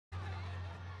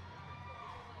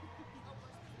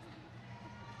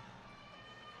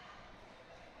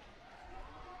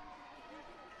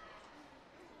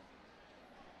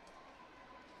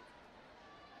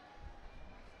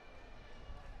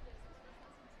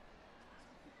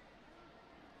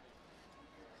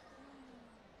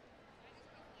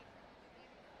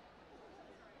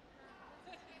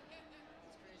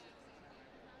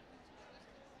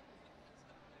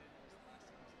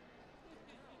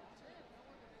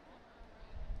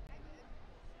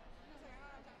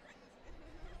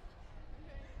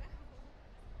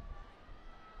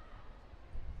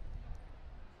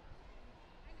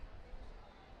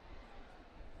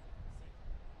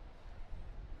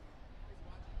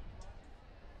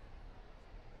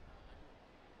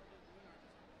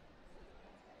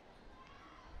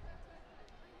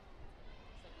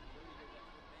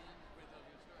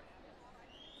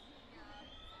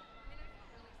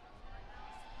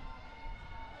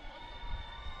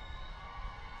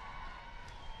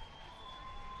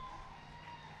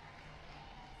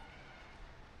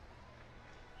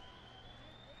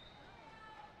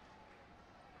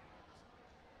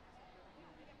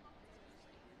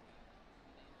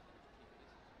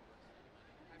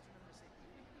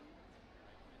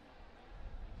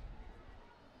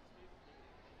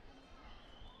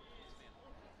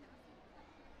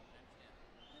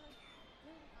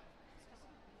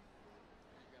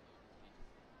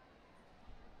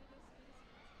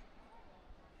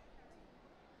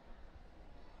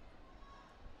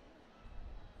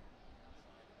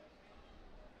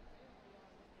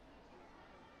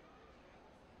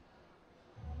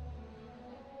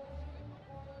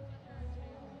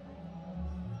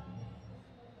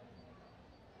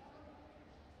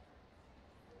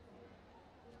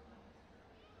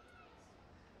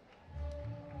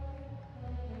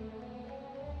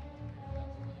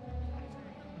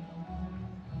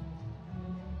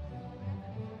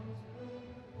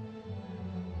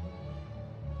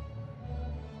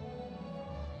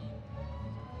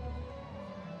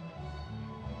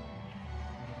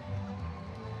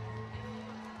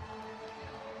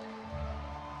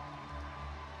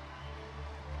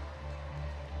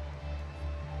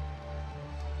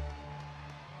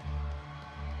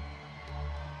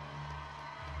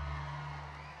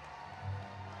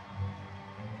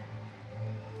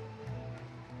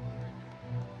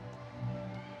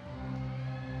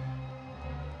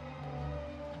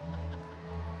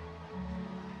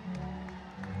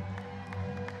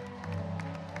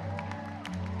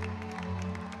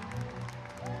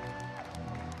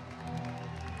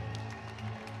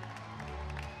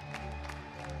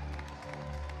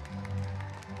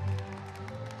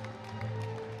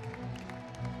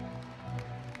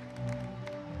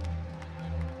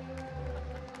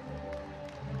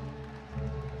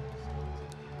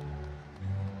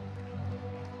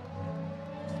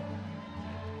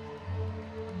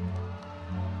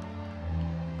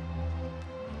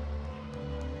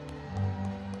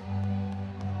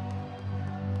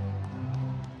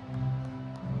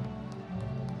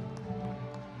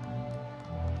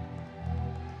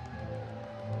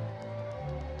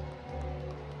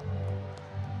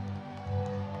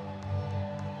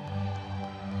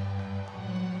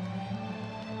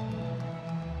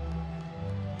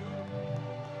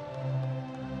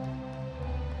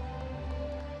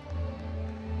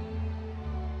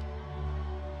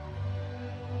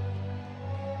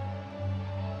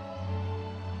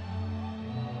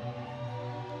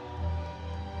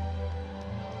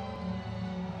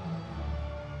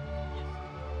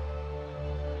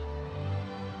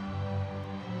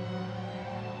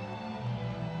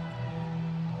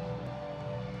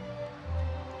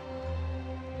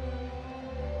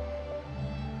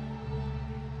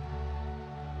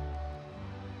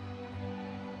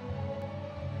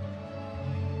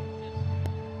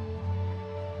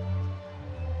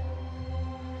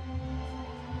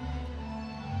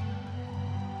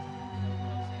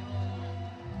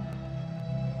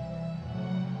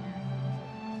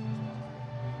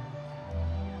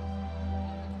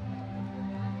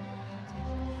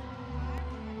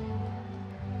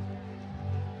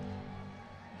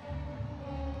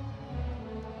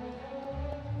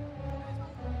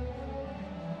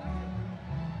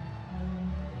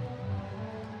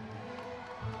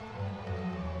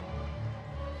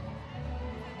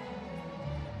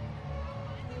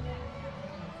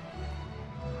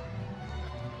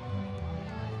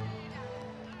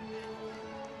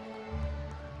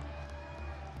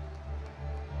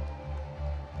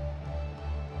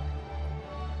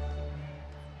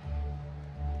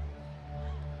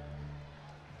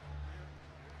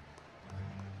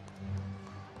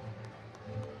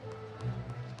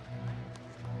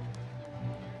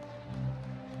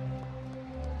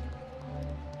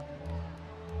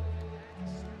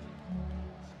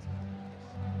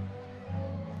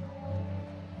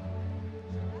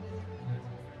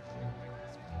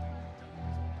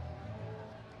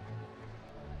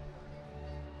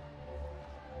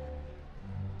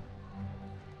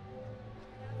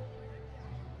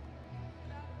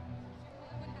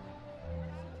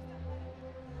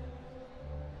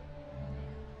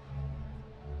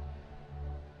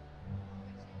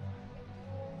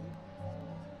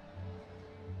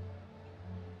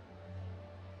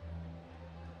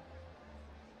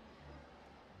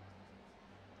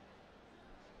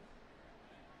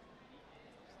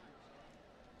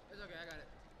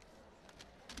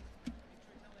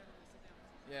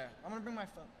Yeah, I'm gonna bring my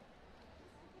phone.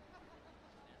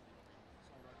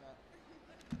 Sorry about that.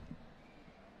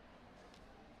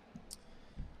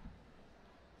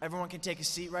 Everyone can take a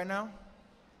seat right now.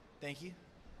 Thank you.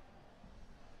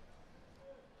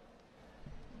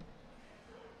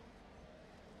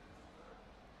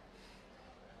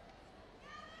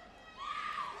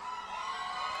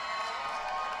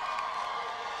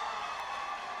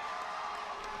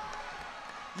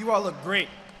 You all look great.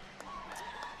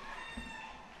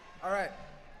 All right,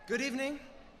 good evening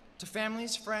to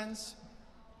families, friends,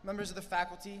 members of the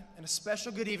faculty, and a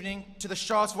special good evening to the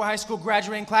Charlottesville High School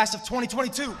graduating class of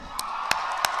 2022.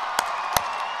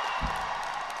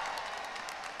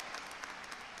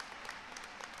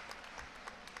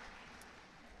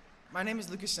 My name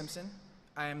is Lucas Simpson.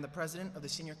 I am the president of the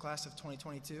senior class of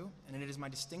 2022, and it is my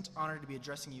distinct honor to be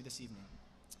addressing you this evening.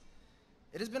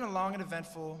 It has been a long and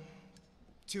eventful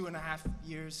 2.5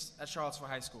 years at Charlottesville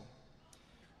High School,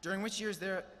 during which years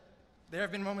there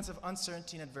have been moments of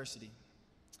uncertainty and adversity.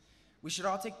 We should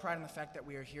all take pride in the fact that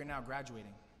we are here now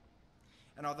graduating.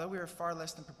 And although we are far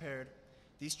less than prepared,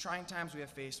 these trying times we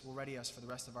have faced will ready us for the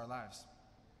rest of our lives.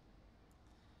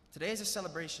 Today is a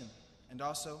celebration and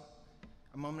also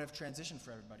a moment of transition for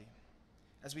everybody.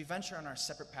 As we venture on our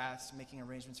separate paths, making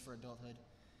arrangements for adulthood,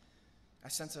 I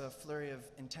sense a flurry of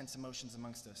intense emotions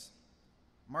amongst us.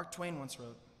 Mark Twain once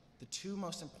wrote, "The two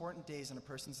most important days in a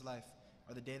person's life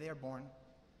are the day they are born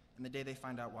and the day they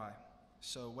find out why."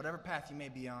 So whatever path you may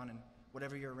be on and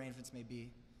whatever your arrangements may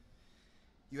be,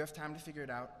 you have time to figure it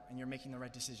out and you're making the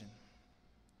right decision.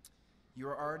 You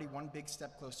are already one big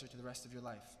step closer to the rest of your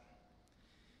life.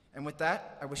 And with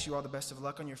that, I wish you all the best of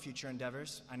luck on your future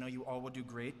endeavors. I know you all will do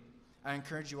great. I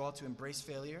encourage you all to embrace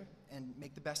failure and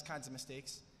make the best kinds of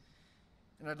mistakes.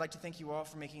 And I'd like to thank you all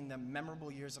for making the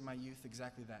memorable years of my youth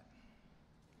exactly that.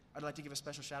 I'd like to give a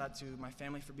special shout out to my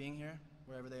family for being here,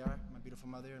 wherever they are, my beautiful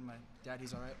mother and my dad,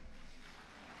 he's all right.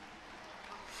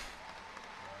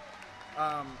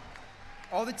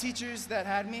 All the teachers that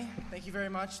had me, thank you very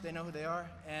much. They know who they are.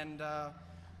 And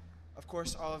of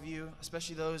course, all of you,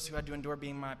 especially those who had to endure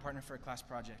being my partner for a class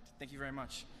project. Thank you very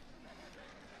much.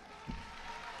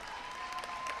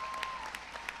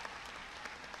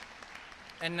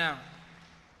 And now,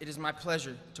 it is my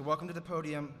pleasure to welcome to the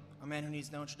podium a man who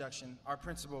needs no introduction, our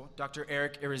principal, Dr.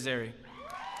 Eric Irizarry.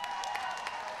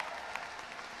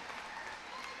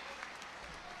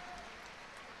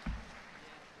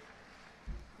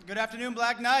 Good afternoon,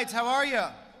 Black Knights. How are you?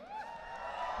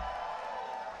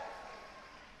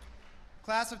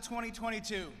 Class of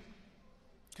 2022,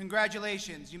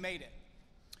 congratulations, you made it.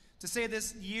 To say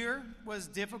this year was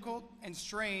difficult and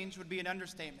strange would be an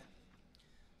understatement.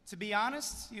 To be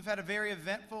honest, you've had a very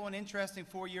eventful and interesting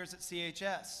 4 years at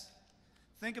CHS.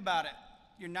 Think about it.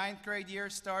 Your 9th grade year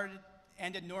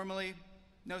ended normally,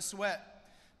 no sweat.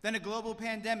 Then a global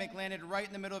pandemic landed right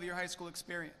in the middle of your high school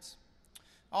experience.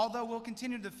 Although we'll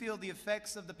continue to feel the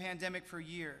effects of the pandemic for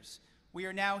years, we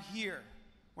are now here.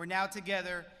 We're now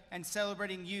together and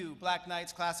celebrating you, Black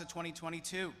Knights, class of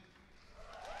 2022.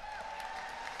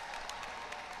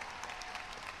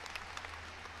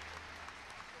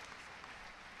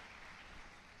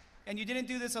 And you didn't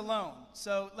do this alone,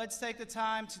 so let's take the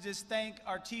time to just thank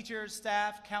our teachers,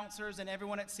 staff, counselors, and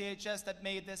everyone at CHS that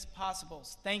made this possible.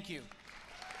 Thank you.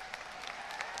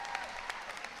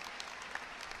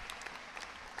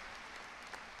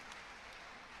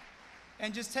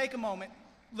 And just take a moment,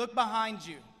 look behind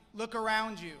you, look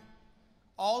around you.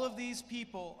 All of these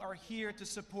people are here to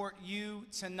support you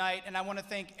tonight, and I want to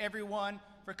thank everyone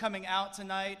for coming out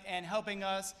tonight and helping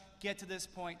us get to this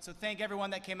point. So thank everyone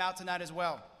that came out tonight as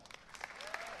well.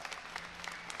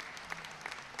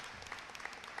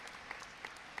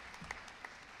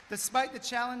 Despite the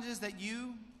challenges that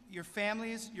you, your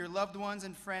families, your loved ones,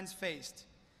 and friends faced,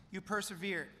 you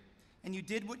persevered, and you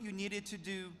did what you needed to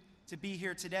do to be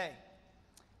here today.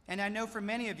 And I know for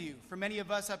many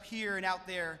of us up here and out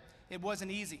there, it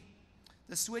wasn't easy.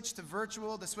 The switch to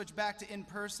virtual, the switch back to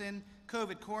in-person,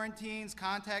 COVID quarantines,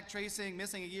 contact tracing,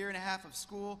 missing a 1.5 years of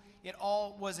school, it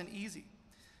all wasn't easy.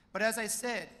 But as I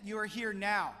said, you are here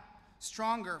now,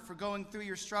 stronger for going through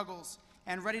your struggles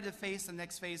and ready to face the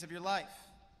next phase of your life.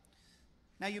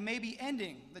 Now, you may be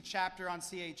ending the chapter on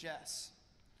CHS,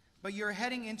 but you're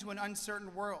heading into an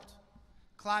uncertain world.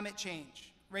 Climate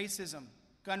change, racism,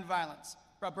 gun violence,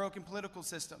 a broken political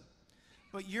system.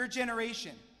 But your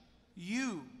generation,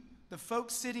 you, the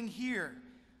folks sitting here,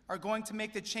 are going to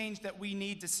make the change that we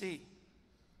need to see.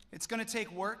 It's going to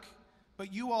take work,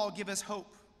 but you all give us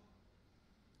hope.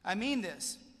 I mean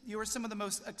this. You are some of the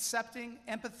most accepting,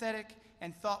 empathetic,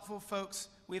 and thoughtful folks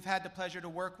we've had the pleasure to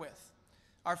work with.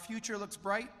 Our future looks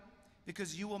bright,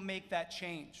 because you will make that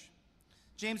change.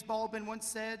 James Baldwin once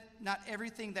said, "Not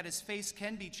everything that is faced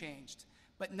can be changed,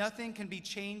 but nothing can be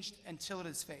changed until it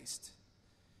is faced."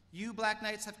 You Black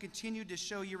Knights have continued to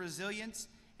show your resilience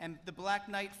and the Black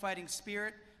Knight fighting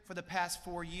spirit for the past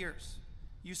 4 years.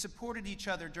 You supported each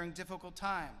other during difficult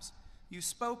times. You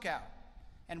spoke out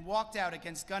and walked out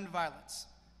against gun violence,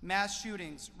 mass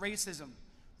shootings, racism,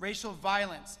 racial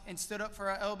violence, and stood up for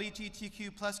our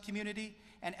LGBTQ+ community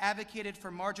and advocated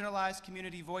for marginalized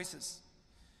community voices.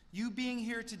 You being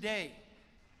here today,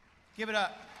 give it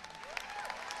up.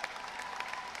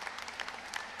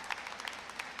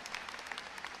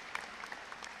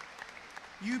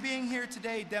 You being here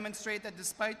today demonstrate that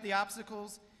despite the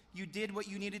obstacles, you did what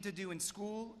you needed to do in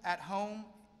school, at home,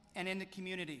 and in the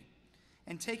community.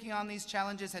 And taking on these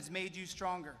challenges has made you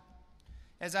stronger.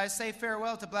 As I say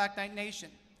farewell to Black Knight Nation,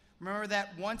 remember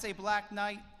that once a Black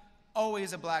Knight,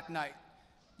 always a Black Knight.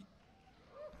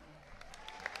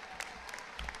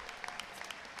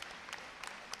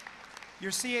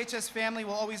 Your CHS family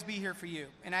will always be here for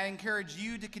you, and I encourage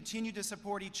you to continue to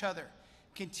support each other,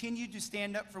 continue to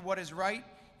stand up for what is right,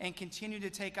 and continue to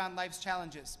take on life's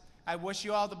challenges. I wish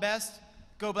you all the best.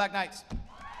 Go Black Knights.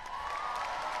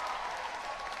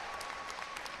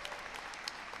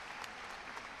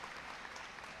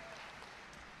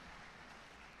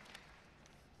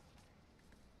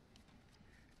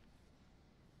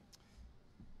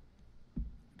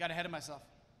 Got ahead of myself.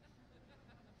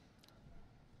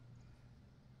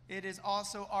 It is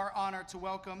also our honor to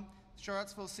welcome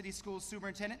Charlottesville City Schools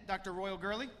Superintendent, Dr. Royal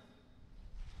Gurley.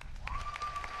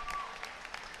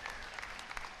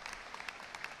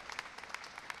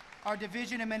 Our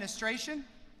Division Administration.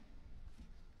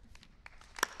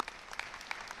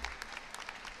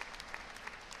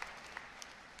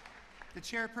 The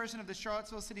Chairperson of the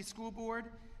Charlottesville City School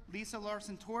Board, Lisa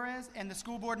Larson-Torres, and the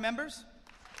school board members.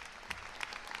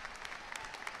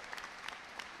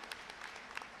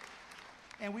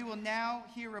 And we will now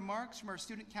hear remarks from our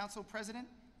Student Council President,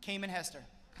 Cayman Hester.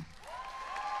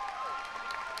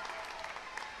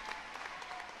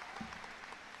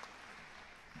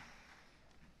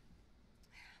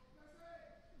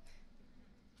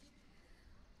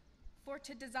 For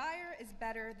to desire is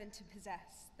better than to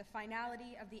possess. The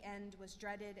finality of the end was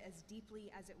dreaded as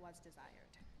deeply as it was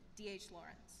desired. D.H.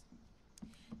 Lawrence.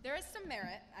 There is some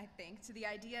merit, I think, to the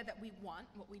idea that we want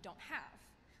what we don't have.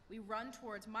 We run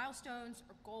towards milestones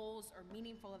or goals or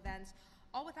meaningful events,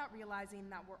 all without realizing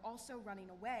that we're also running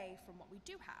away from what we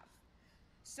do have.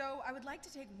 So I would like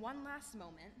to take one last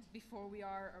moment before we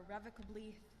are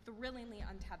irrevocably, thrillingly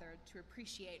untethered to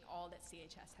appreciate all that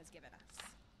CHS has given us.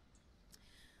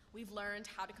 We've learned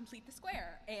how to complete the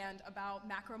square and about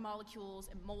macromolecules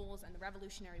and moles and the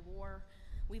Revolutionary War.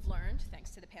 We've learned,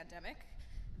 thanks to the pandemic,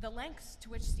 the lengths to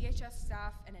which CHS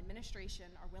staff and administration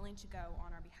are willing to go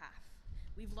on our behalf.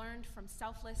 We've learned from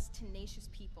selfless, tenacious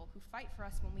people who fight for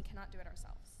us when we cannot do it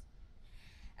ourselves.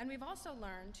 And we've also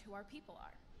learned who our people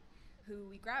are, who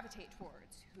we gravitate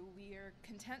towards, who we are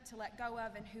content to let go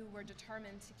of, and who we're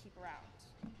determined to keep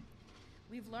around.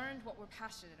 We've learned what we're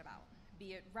passionate about,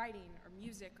 be it writing or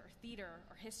music or theater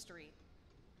or history.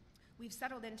 We've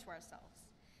settled into ourselves,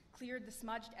 cleared the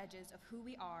smudged edges of who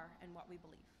we are and what we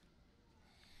believe.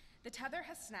 The tether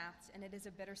has snapped, and it is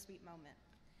a bittersweet moment.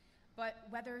 But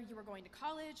whether you are going to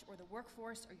college or the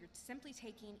workforce, or you're simply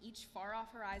taking each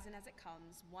far-off horizon as it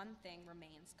comes, one thing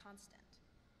remains constant.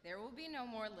 There will be no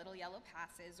more little yellow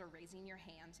passes or raising your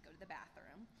hand to go to the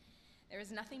bathroom. There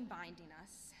is nothing binding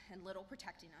us and little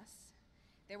protecting us.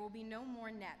 There will be no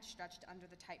more net stretched under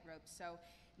the tightrope, so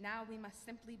now we must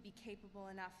simply be capable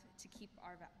enough to keep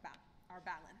our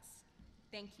balance.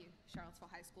 Thank you,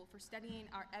 Charlottesville High School, for studying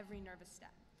our every nervous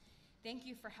step. Thank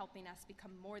you for helping us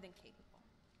become more than capable.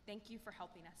 Thank you for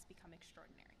helping us become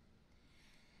extraordinary.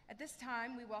 At this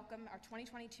time, we welcome our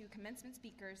 2022 commencement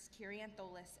speakers, Kiri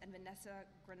Antholis and Vanessa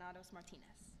Granados Martinez.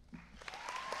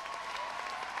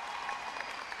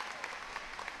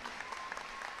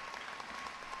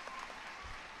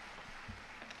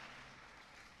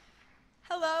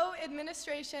 Hello,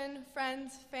 administration,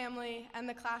 friends, family, and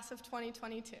the class of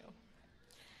 2022.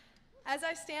 As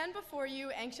I stand before you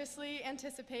anxiously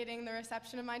anticipating the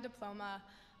reception of my diploma,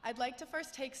 I'd like to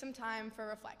first take some time for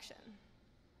reflection.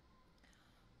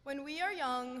 When we are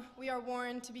young, we are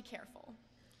warned to be careful,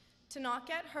 to not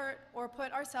get hurt or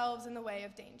put ourselves in the way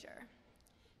of danger.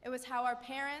 It was how our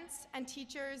parents and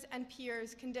teachers and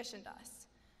peers conditioned us,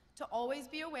 to always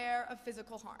be aware of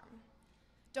physical harm.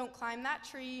 Don't climb that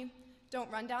tree, don't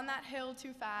run down that hill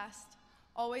too fast,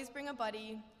 always bring a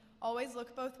buddy, always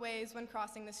look both ways when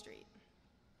crossing the street.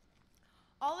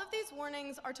 All of these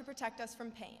warnings are to protect us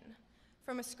from pain,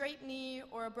 from a scraped knee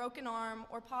or a broken arm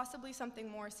or possibly something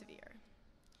more severe.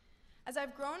 As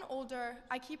I've grown older,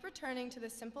 I keep returning to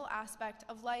this simple aspect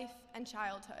of life and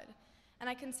childhood, and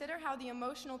I consider how the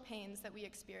emotional pains that we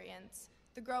experience,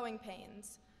 the growing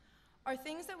pains, are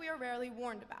things that we are rarely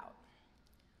warned about.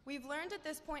 We've learned at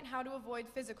this point how to avoid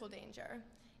physical danger,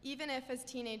 even if as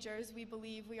teenagers we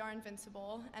believe we are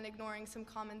invincible and ignoring some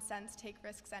common sense take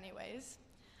risks anyways.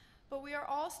 But we are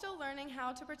all still learning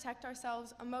how to protect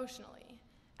ourselves emotionally,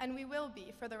 and we will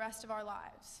be for the rest of our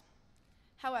lives.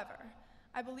 However,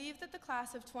 I believe that the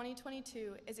class of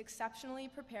 2022 is exceptionally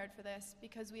prepared for this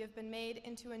because we have been made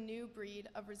into a new breed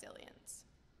of resilience.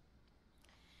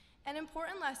 An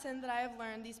important lesson that I have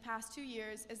learned these past 2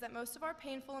 years is that most of our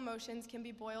painful emotions can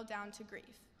be boiled down to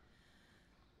grief,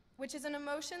 which is an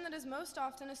emotion that is most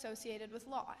often associated with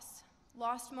loss.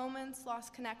 Lost moments,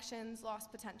 lost connections,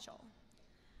 lost potential.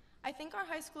 I think our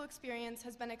high school experience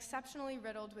has been exceptionally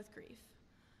riddled with grief.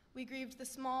 We grieved the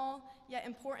small, yet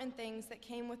important things that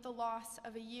came with the loss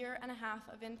of a 1.5 years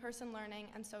of in-person learning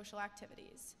and social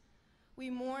activities.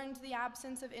 We mourned the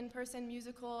absence of in-person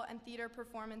musical and theater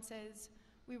performances.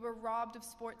 We were robbed of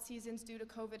sports seasons due to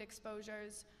COVID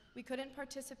exposures. We couldn't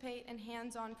participate in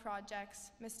hands-on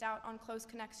projects, missed out on close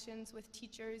connections with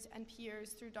teachers and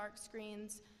peers through dark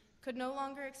screens, could no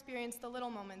longer experience the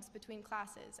little moments between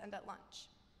classes and at lunch.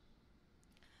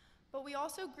 But we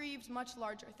also grieved much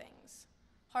larger things: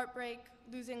 heartbreak,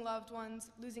 losing loved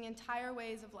ones, losing entire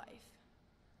ways of life.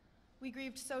 We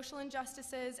grieved social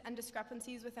injustices and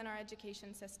discrepancies within our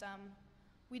education system.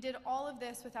 We did all of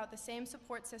this without the same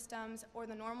support systems or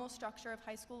the normal structure of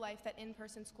high school life that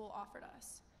in-person school offered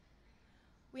us.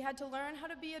 We had to learn how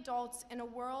to be adults in a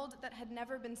world that had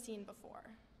never been seen before.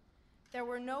 There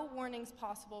were no warnings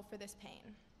possible for this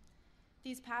pain.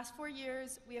 These past 4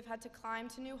 years, we have had to climb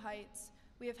to new heights.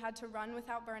 We have had to run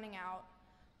without burning out.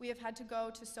 We have had to go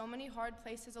to so many hard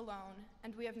places alone,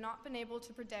 and we have not been able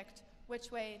to predict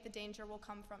which way the danger will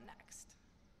come from next.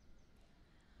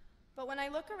 But when I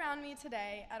look around me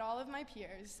today at all of my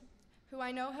peers, who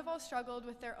I know have all struggled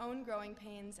with their own growing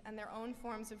pains and their own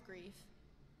forms of grief,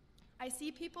 I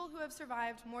see people who have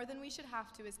survived more than we should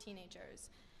have to as teenagers,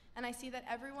 and I see that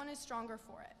everyone is stronger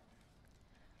for it.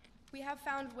 We have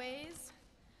found ways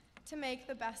to make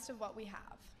the best of what we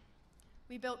have.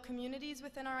 We built communities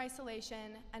within our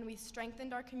isolation, and we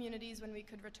strengthened our communities when we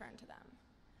could return to them.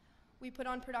 We put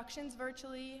on productions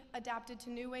virtually, adapted to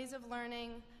new ways of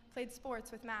learning, played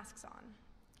sports with masks on.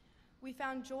 We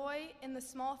found joy in the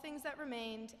small things that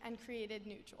remained and created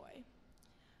new joy.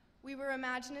 We were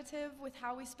imaginative with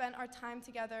how we spent our time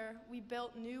together, we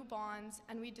built new bonds,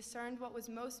 and we discerned what was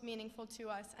most meaningful to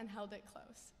us and held it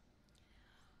close.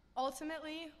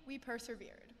 Ultimately, we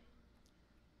persevered.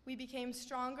 We became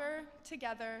stronger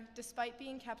together despite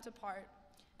being kept apart,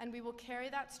 and we will carry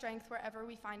that strength wherever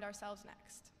we find ourselves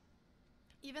next.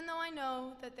 Even though I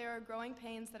know that there are growing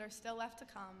pains that are still left to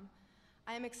come,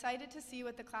 I am excited to see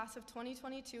what the class of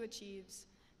 2022 achieves,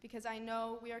 because I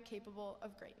know we are capable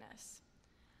of greatness.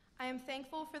 I am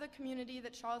thankful for the community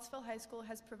that Charlottesville High School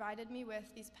has provided me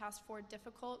with these past 4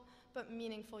 difficult but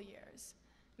meaningful years.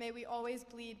 May we always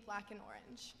bleed black and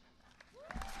orange.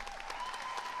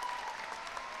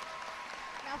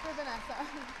 Now for Vanessa.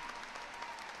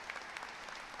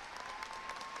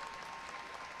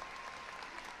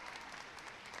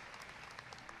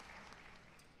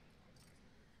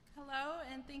 Hello,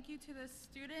 and thank you to the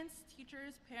students,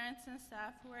 teachers, parents, and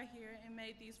staff who are here and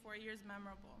made these 4 years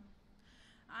memorable.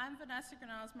 I'm Vanessa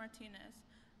Granales Martinez,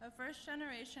 a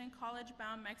first-generation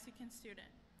college-bound Mexican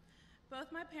student.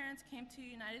 Both my parents came to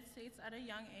the United States at a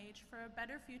young age for a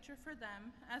better future for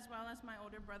them, as well as my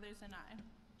older brothers and I.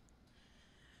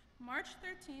 March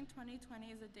 13,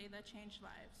 2020 is a day that changed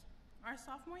lives. Our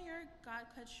sophomore year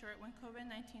got cut short when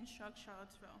COVID-19 struck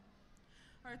Charlottesville.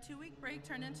 Our 2-week break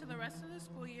turned into the rest of the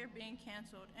school year being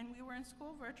canceled, and we were in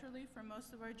school virtually for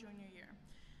most of our junior year.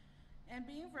 And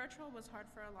being virtual was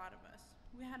hard for a lot of us.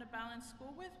 We had to balance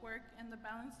school with work, and the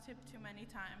balance tipped too many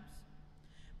times.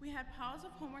 We had piles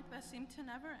of homework that seemed to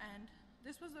never end.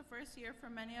 This was the first year for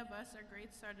many of us our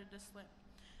grades started to slip,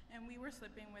 and we were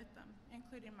slipping with them,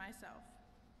 including myself.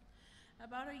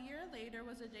 About a year later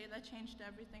was a day that changed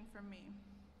everything for me.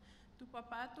 Tu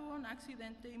papá tuvo un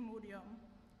accidente y murió.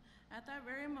 At that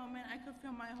very moment, I could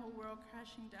feel my whole world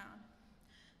crashing down.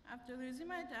 After losing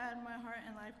my dad, my heart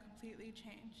and life completely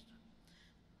changed.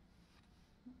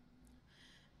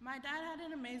 My dad had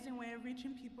an amazing way of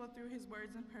reaching people through his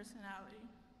words and personality.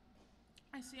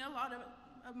 I see a lot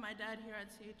of my dad here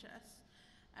at CHS.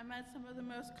 I met some of the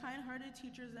most kind-hearted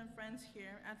teachers and friends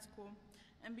here at school,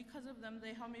 and because of them,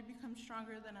 they helped me become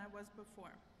stronger than I was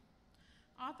before.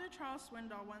 Author Charles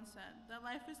Swindoll once said that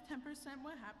life is 10%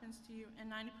 what happens to you and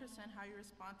 90% how you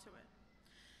respond to it.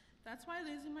 That's why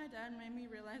losing my dad made me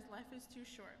realize life is too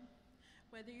short.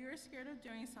 Whether you're scared of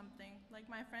doing something, like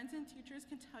my friends and teachers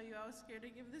can tell you I was scared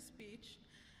to give this speech,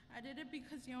 I did it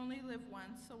because you only live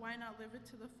once, so why not live it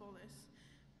to the fullest?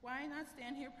 Why not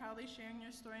stand here proudly sharing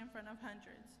your story in front of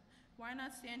hundreds? Why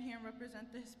not stand here and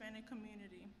represent the Hispanic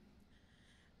community?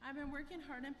 I've been working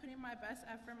hard and putting my best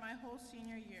effort my whole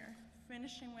senior year,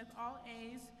 finishing with all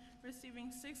A's,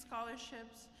 receiving 6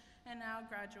 scholarships, and now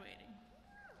graduating.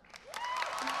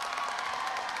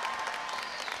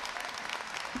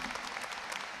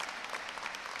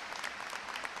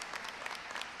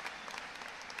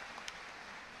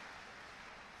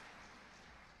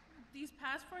 These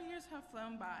past 4 years have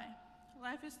flown by.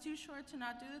 Life is too short to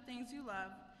not do the things you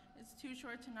love. It's too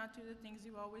short to not do the things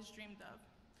you always dreamed of.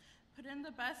 Put in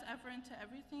the best effort into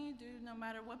everything you do, no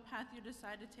matter what path you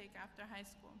decide to take after high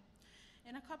school.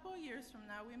 In a couple of years from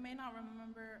now, we may not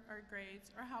remember our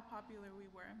grades or how popular we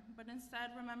were, but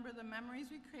instead remember the memories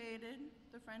we created,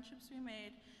 the friendships we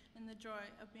made, and the joy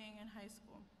of being in high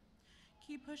school.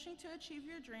 Keep pushing to achieve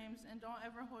your dreams and don't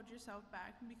ever hold yourself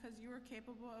back because you are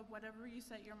capable of whatever you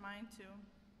set your mind to.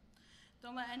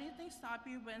 Don't let anything stop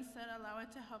you, but instead allow it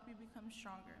to help you become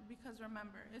stronger. Because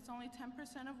remember, it's only 10%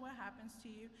 of what happens to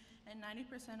you and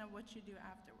 90% of what you do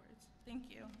afterwards.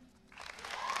 Thank you.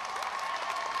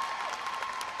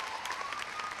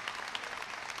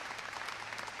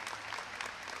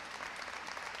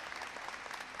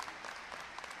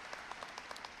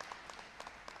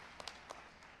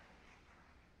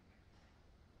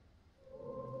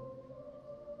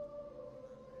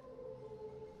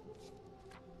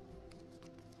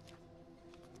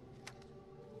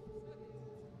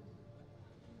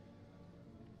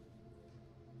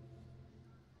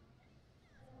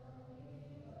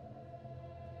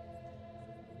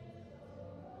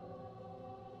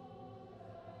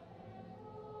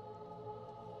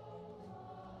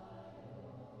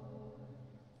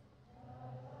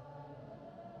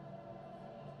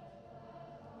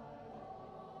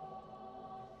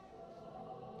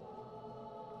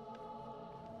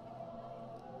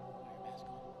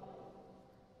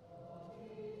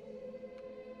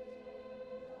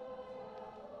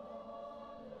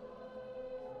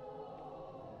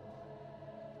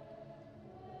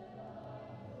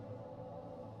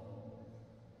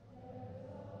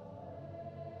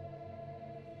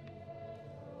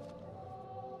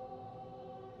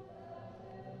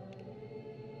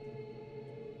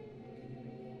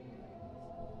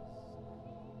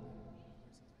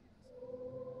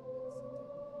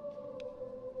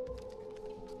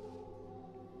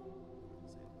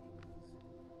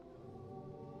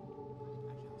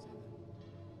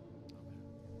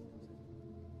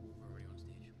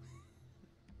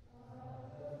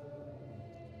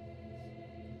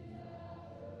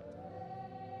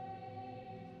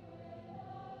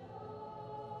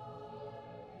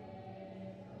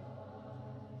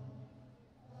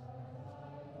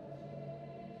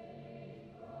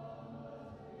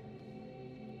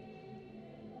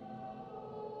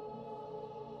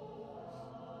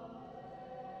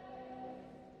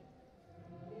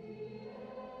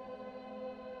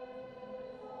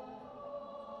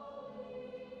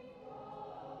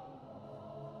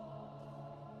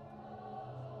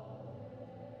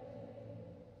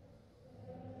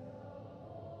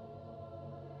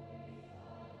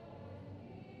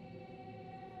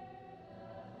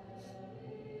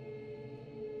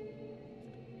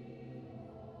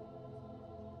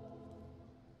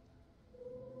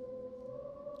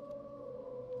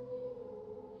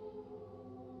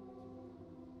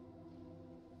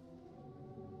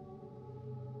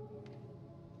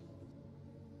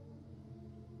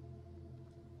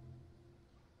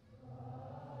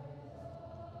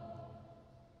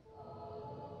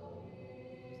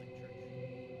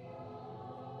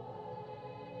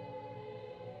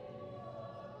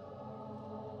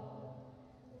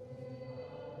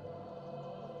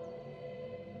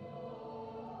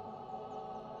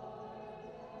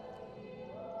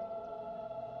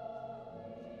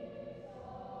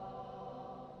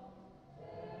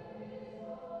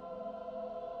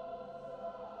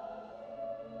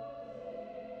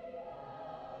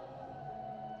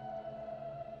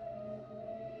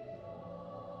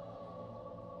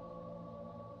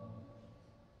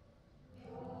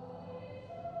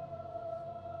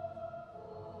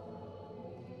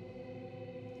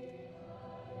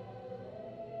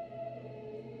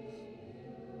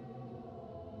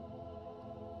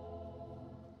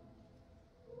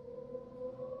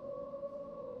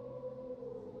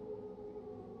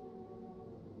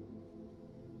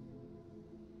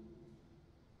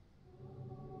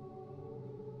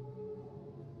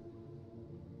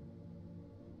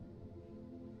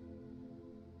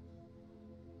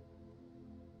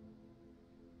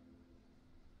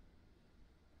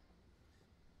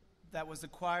 That was the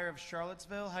choir of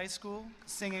Charlottesville High School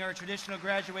singing our traditional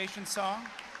graduation song,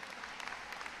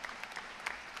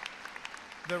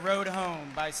 The Road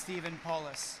Home by Stephen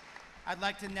Paulus. I'd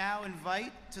like to now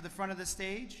invite to the front of the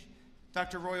stage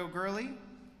Dr. Royal Gurley,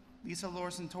 Lisa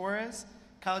Lorson-Torres,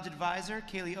 college advisor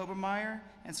Kaylee Obermeyer,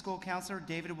 and school counselor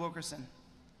David Wilkerson.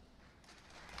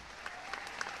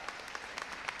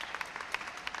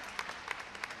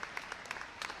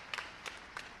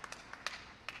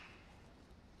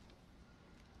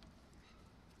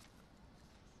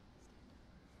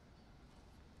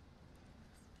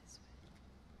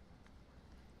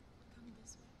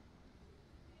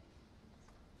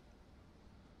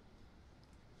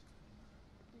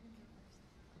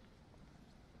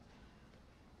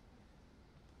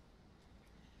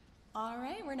 All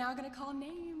right, we're now going to call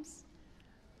names.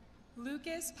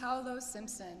 Lucas Paulo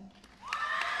Simpson.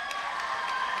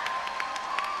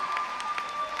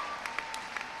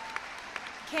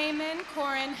 Cayman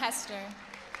Corin Hester.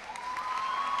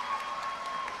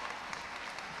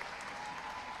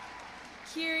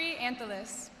 Kiri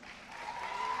Anthelis.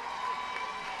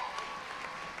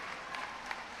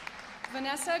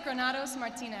 Vanessa Granados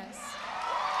Martinez.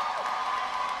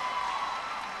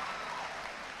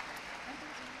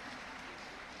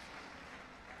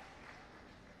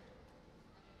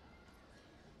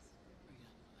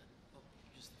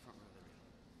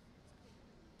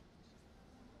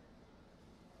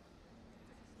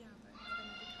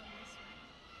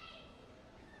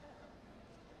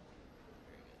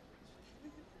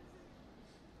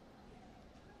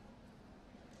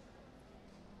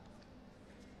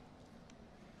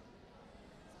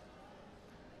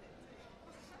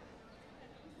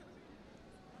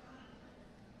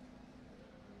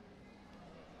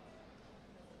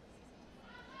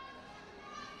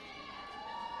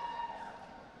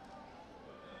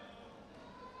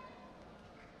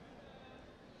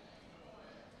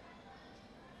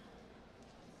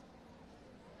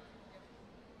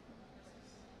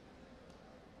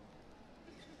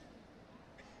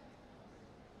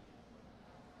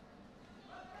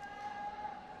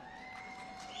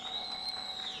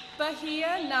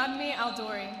 Bahia Nagmi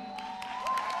Aldori.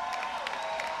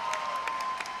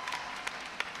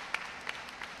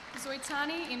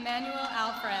 Zoitani Emmanuel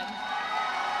Alfred.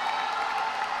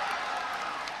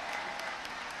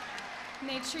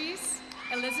 Natrice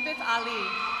Elizabeth Ali.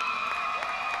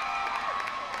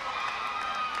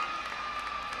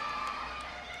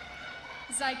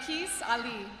 Zaikis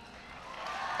Ali.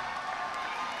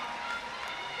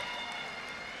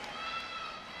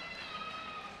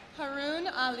 Haroon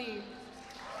Ali.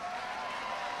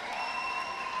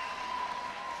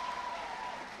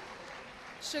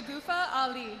 Shagufa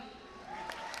Ali.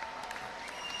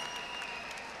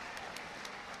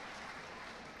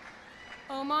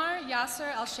 Omar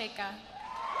Yasser Al-Sheikha.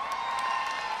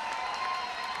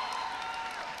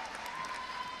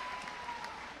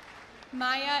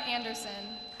 Maya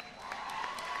Anderson.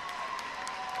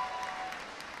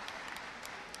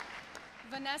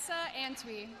 Vanessa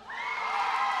Antwi.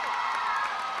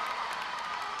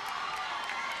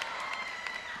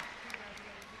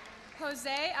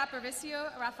 Jose Aparicio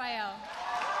Rafael.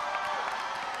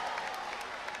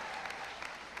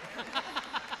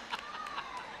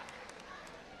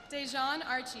 Dejan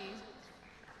Archie.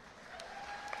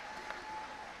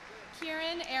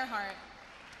 Kieran Earhart.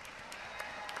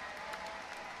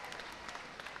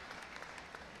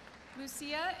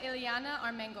 Lucia Ileana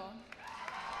Armengo.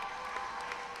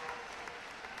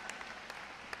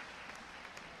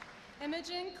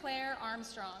 Imogen Claire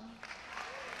Armstrong.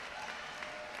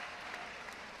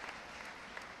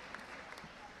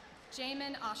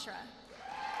 Jamin Ashra.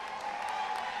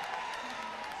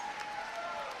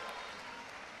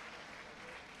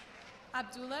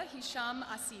 Abdullah Hisham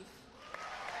Asif.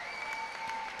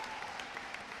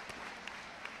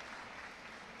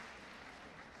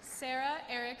 Sarah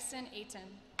Erickson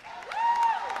Aiton.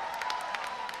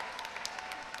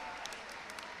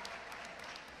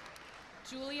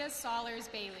 Julia Sollers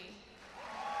Bailey.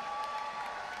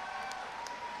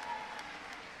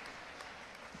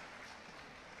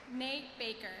 Nate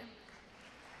Baker.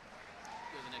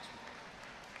 Go to the next one.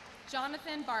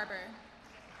 Jonathan Barber.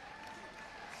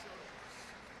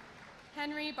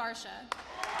 Henry Barsha.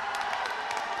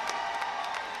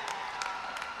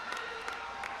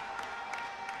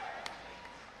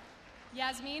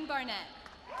 Yasmin Barnett.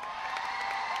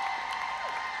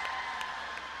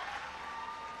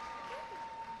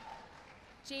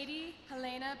 JD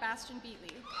Helena Bastian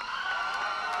Beatley.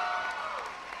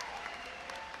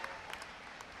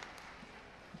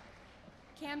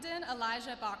 Camden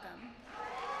Elijah Bockham.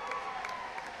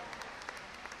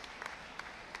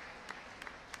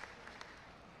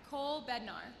 Cole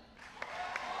Bednar.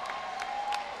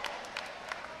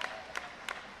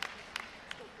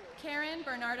 Karen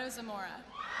Bernardo Zamora.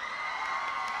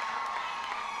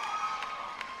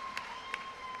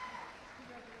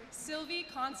 Sylvie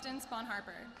Constance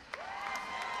Bonharper.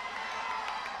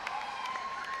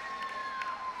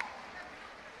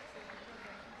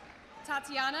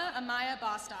 Tatiana Amaya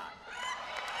Bostock.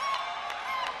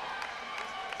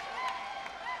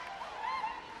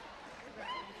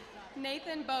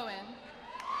 Nathan Bowen.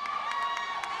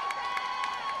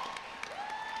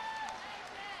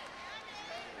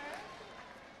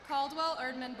 Caldwell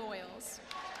Erdman Boyles.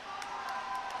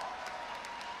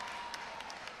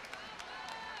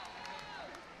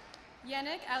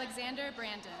 Yannick Alexander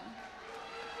Brandon.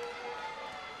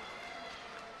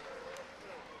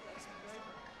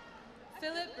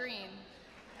 Philip Green.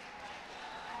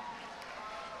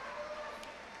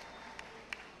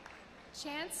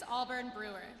 Chance Auburn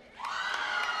Brewer.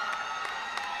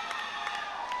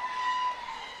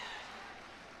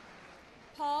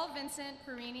 Paul Vincent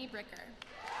Perini Bricker.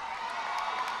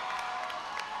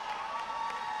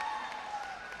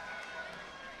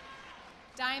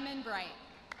 Diamond Bright.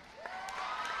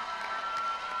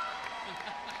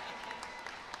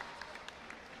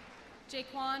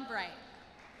 Jaquan Bright.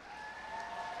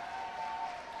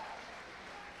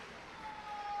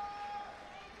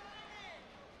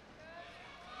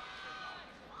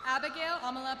 Abigail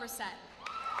Amala Brissett.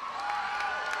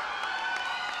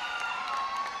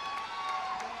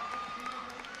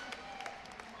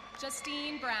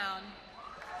 Justine Brown.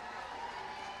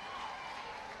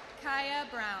 Kaya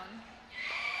Brown.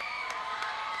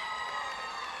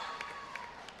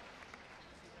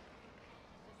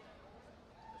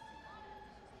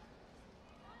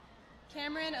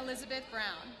 Cameron Elizabeth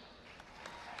Brown.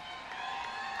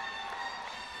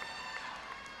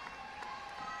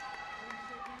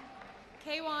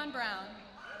 Kaywan Brown.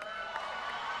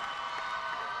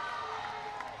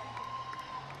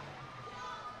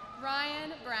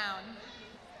 Ryan Brown.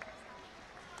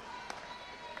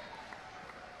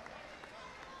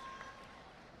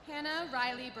 Hannah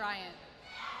Riley Bryant.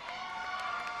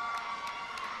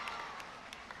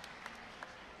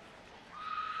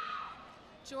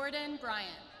 Jordan Bryant.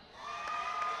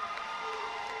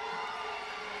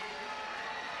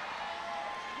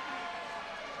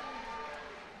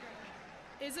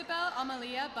 Isabel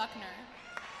Amalia Buckner.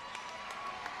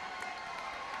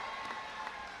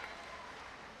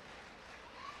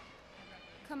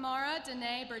 Kamara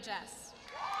Danae Burgess.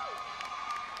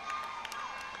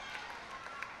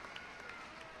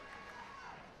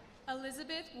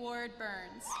 Elizabeth Ward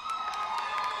Burns.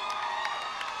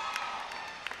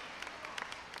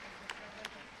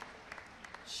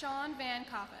 Sean Van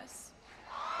Koppes.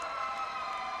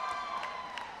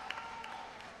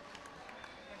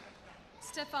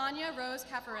 Stefania Rose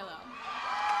Caparillo.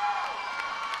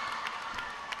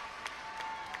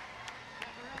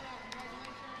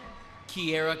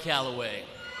 Kiera Calloway.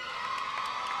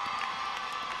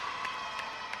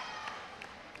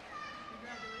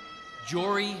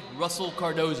 Jory Russell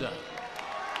Cardoza.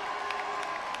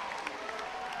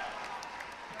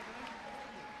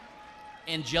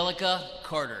 Angelica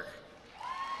Carter.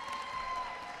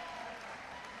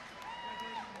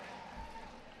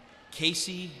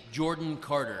 Casey Jordan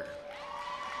Carter.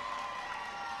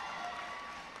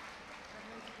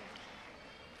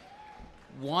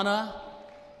 Juana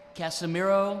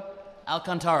Casimiro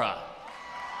Alcantara.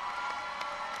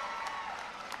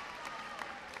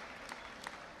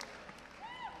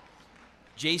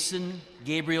 Jason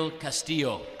Gabriel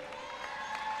Castillo.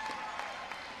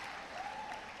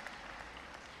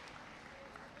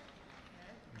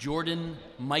 Jordan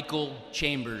Michael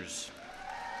Chambers.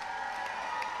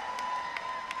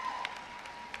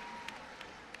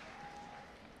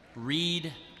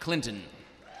 Reed Clinton.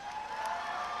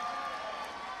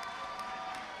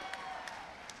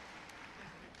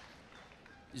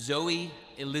 Zoe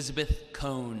Elizabeth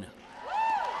Cohn.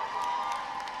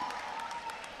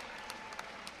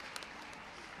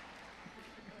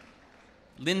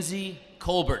 Lindsay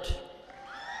Colbert.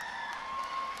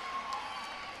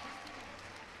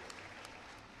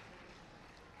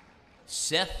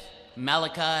 Seth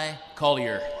Malachi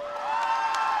Collier.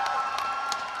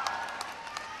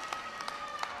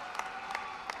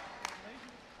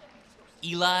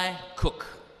 Eli Cook.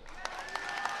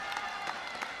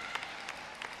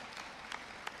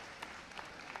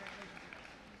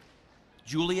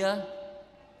 Julia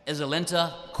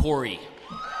Ezalenta Corey.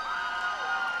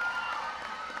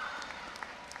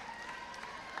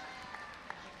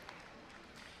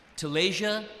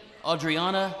 Talasia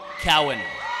Adriana Cowan.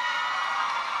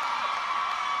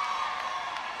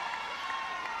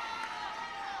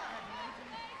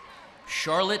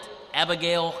 Charlotte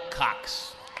Abigail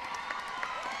Cox.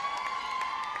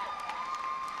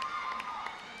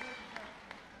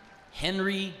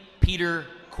 Henry Peter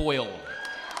Coyle.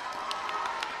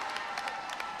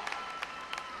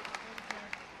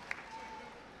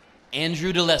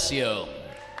 Andrew DeLessio.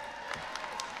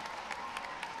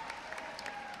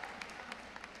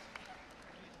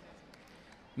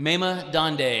 Mema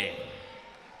Donde.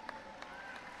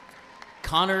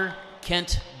 Connor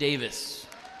Kent Davis.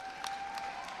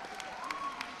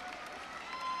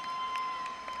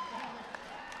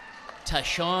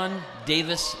 Tyshawn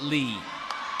Davis Lee.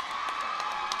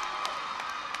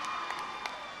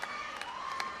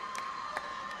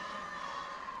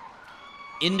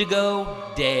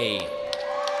 Indigo Day.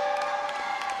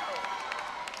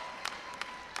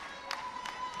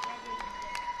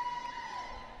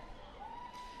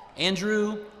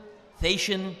 Andrew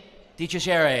Thatian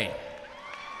DiCesare.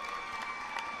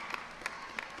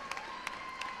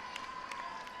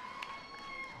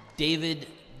 David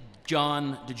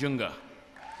John DeJunga.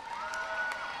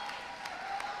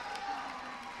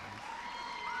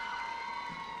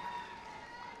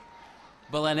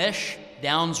 Balanesh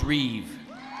Downs Reeve.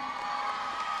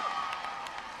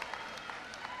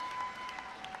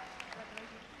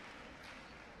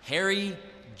 Harry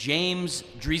James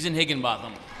Driesen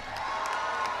Higginbotham.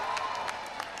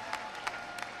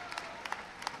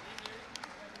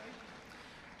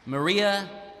 Maria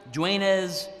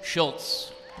Duenes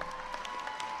Schultz.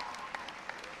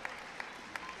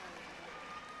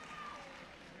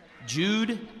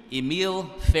 Jude Emil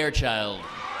Fairchild.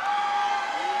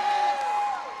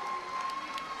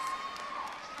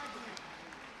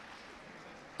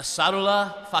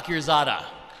 Asadullah Fakirzada.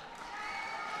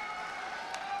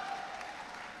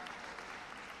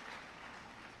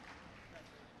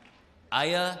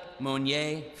 Aya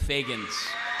Monier Fagans.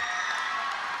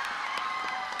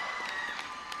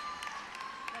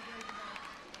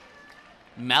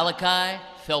 Malachi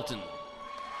Felton.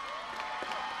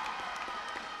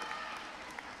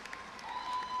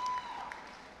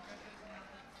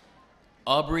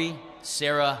 Aubrey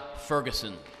Sarah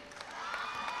Ferguson.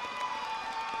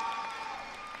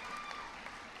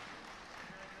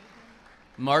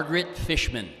 Margaret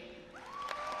Fishman.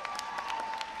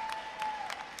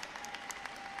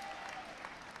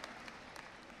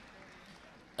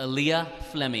 Aaliyah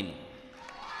Fleming.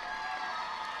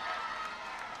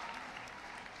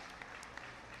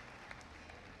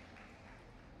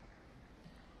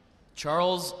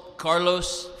 Charles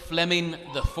Carlos Fleming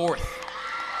IV.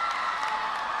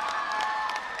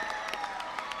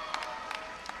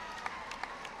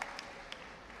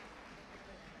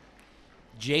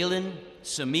 Jalen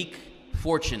Samik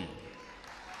Fortune.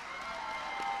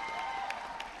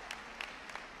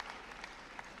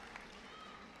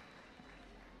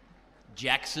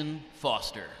 Jackson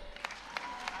Foster.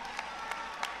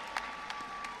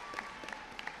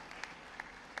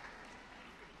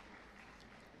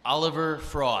 Oliver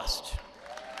Frost.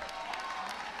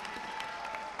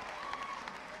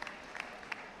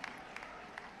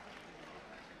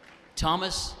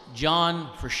 Thomas John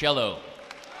Frischello.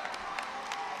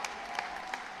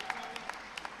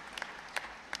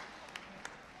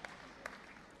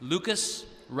 Lucas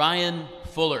Ryan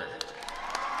Fuller.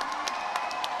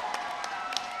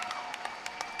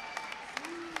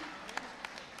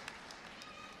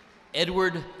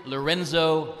 Edward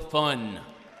Lorenzo Fun.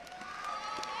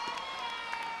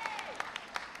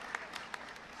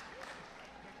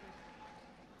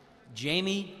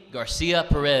 Jamie Garcia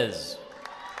Perez.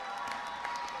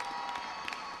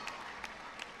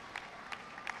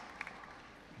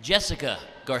 Jessica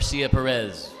Garcia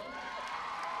Perez.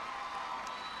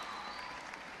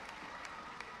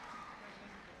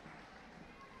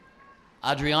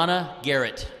 Adriana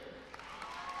Garrett.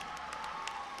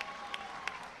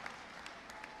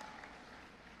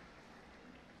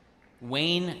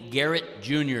 Wayne Garrett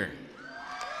Jr.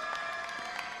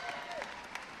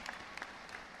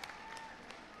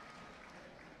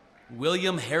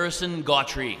 William Harrison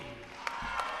Gautry.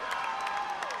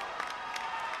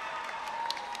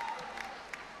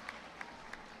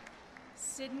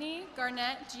 Sydney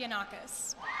Garnett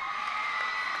Giannakis.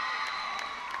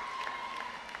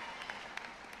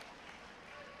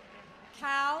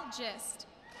 Cal Gist.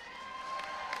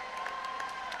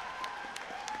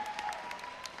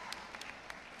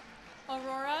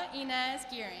 Aurora Inez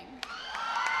Gearing.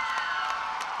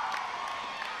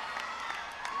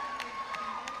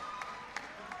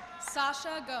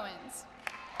 Sasha Goins.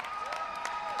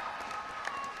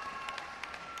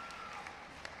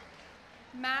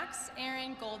 Max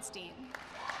Aaron Goldstein.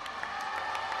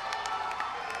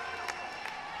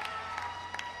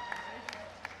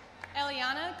 Eliana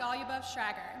Taliana Golubov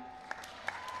Schrager.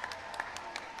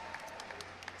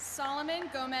 Solomon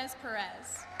Gomez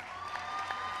Perez.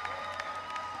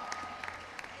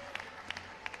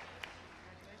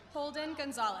 Holden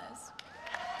Gonzalez.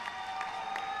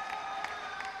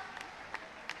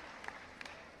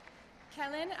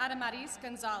 Kellen Adamaris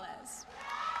Gonzalez.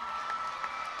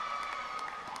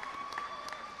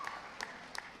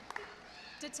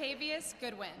 Datavius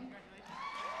Goodwin.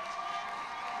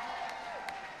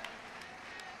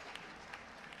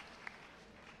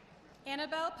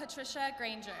 Annabelle Patricia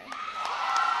Granger.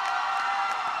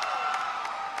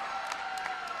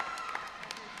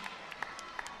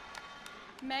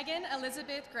 Megan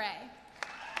Elizabeth Gray.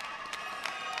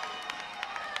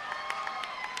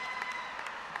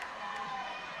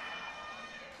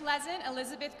 Pleasant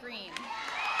Elizabeth Green.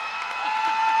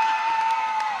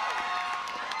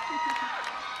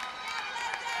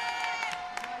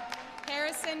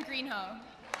 Harrison Greenhoe.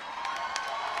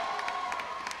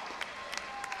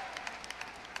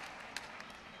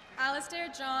 Alistair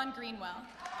John Greenwell.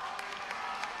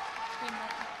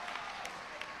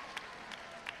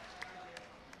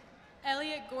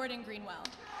 Elliot Gordon Greenwell.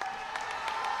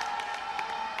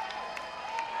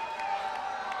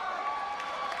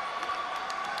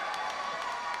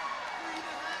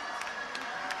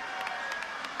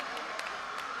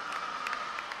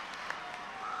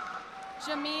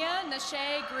 Jamia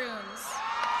Nashay Grooms.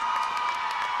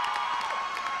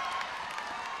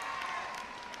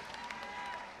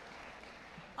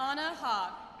 Anna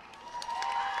Hogg.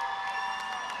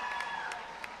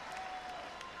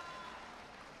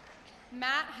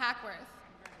 Matt Hackworth.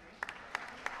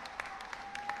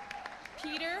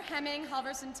 Peter Hemming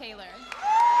Halverson Taylor.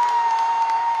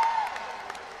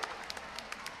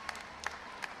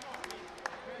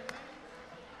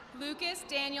 Lucas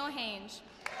Daniel Hange.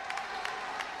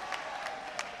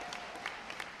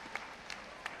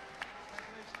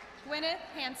 Gwyneth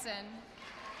Hansen.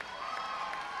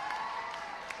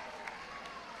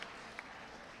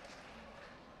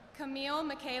 Camille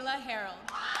Michaela Harold.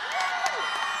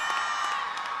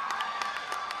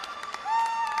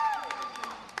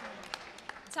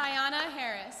 Tiana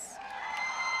Harris.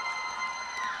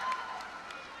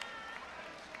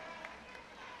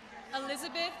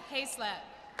 Elizabeth Hayslett.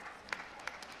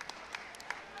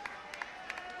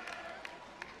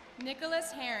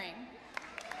 Nicholas Herring.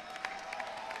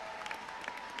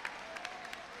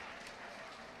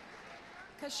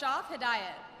 Kashaf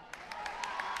Hidayat.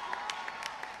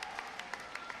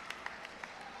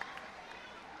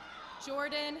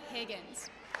 Jordan Higgins.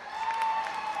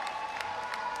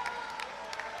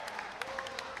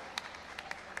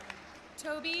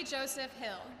 Toby Joseph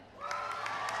Hill.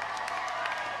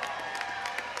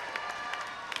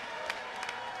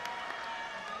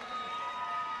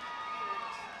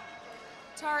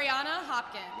 Tariana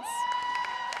Hopkins.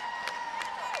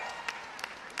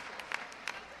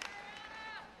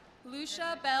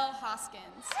 Lucia Bell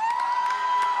Hoskins.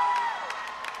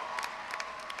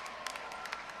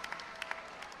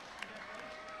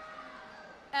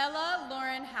 Ella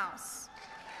Lauren House.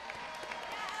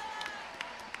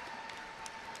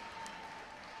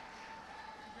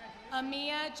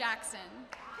 Amia Jackson.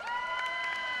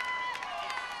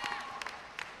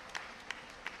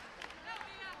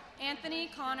 Anthony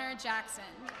Connor Jackson.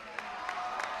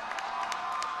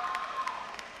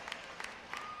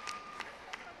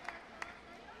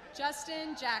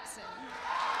 Justin Jackson.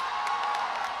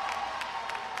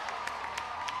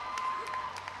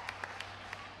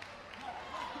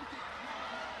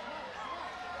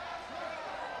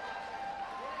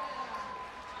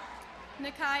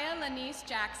 Nikaya Lanice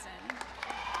Jackson.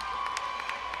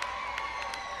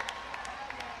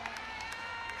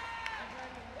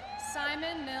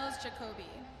 Simon Mills Jacoby.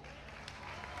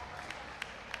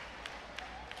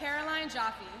 Caroline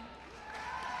Jaffe.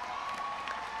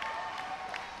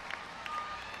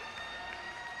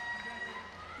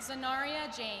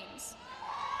 Zanaria James.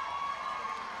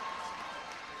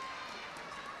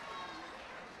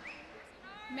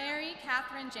 Mary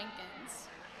Catherine Jenkins.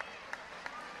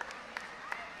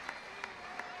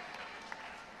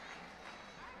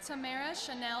 Tamara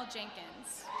Chanel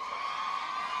Jenkins.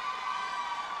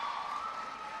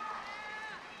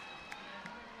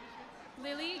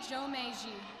 Lily Jo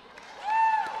Meiji.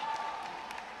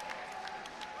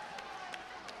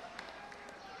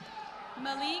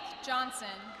 Malik Johnson.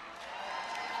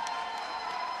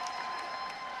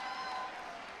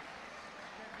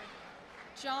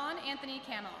 John Anthony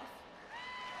Canoff.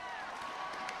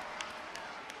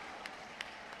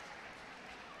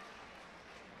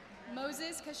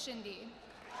 Moses Kashindi.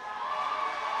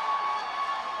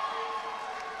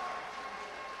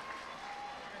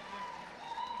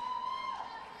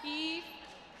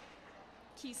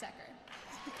 Kiesecker.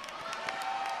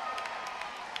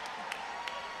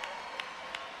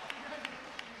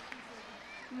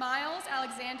 Miles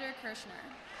Alexander Kirschner.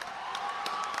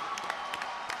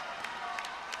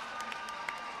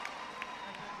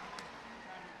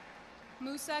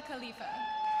 Musa Khalifa.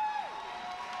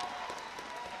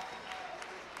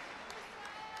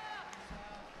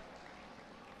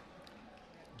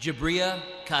 Jabria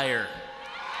Kyer.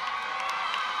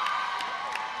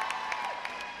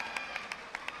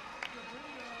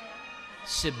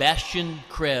 Sebastian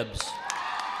Krebs.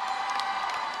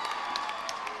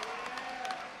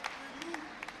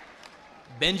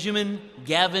 Benjamin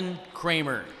Gavin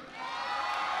Kramer.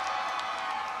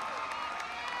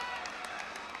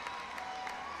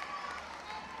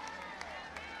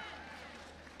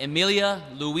 Emilia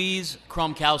Louise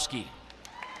Kromkowski.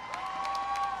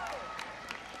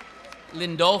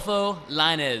 Lindolfo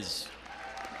Linez.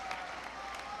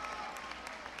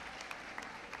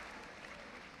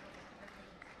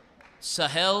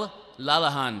 Sahel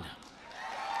Lalahan.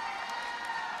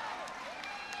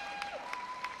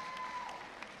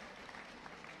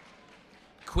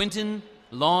 Quinton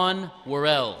Lon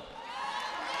Worrell.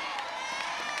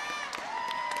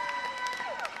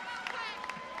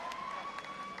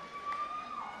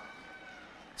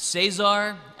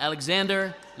 Cesar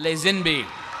Alexander Lezinbi.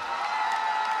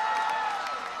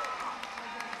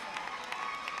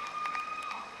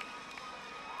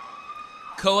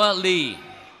 Koa Lee.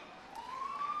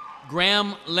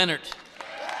 Graham Leonard.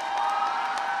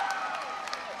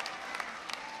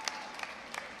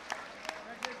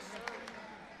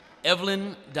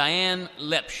 Evelyn Diane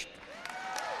Lepsch.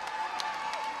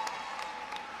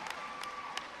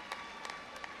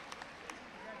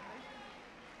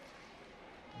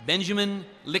 Benjamin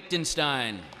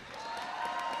Lichtenstein.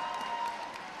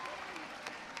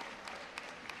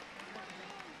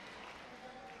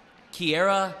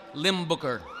 Kiera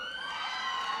Limbooker.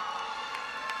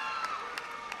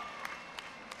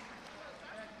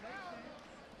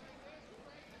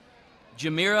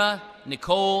 Jamira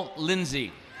Nicole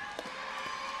Lindsay.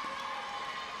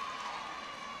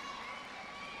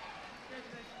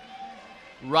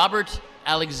 Robert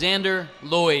Alexander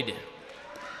Lloyd.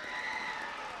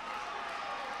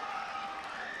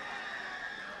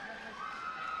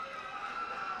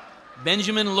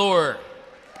 Benjamin Lohr.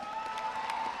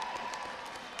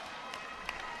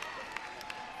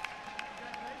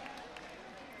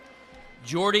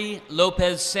 Jordi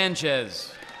Lopez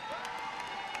Sanchez.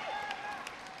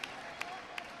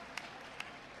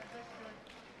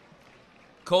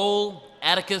 Cole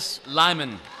Atticus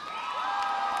Lyman.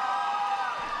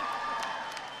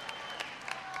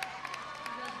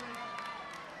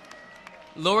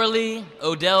 Lauralee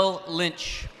Odell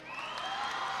Lynch.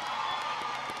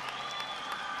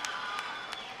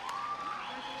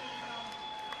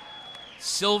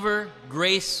 Silver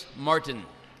Grace Martin.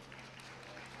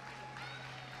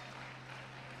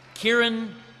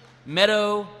 Kieran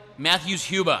Meadow Matthews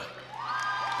Huba.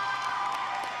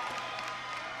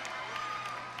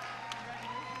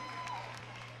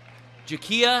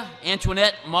 Jakia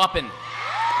Antoinette Maupin.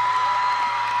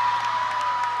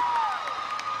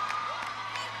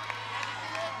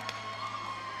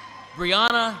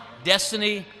 Brianna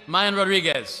Destiny Mayan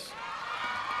Rodriguez.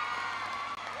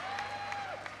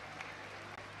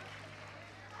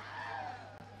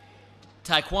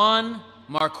 Taekwon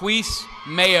Marquise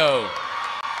Mayo.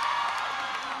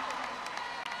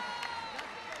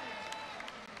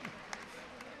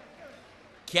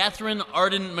 Catherine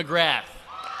Arden McGrath.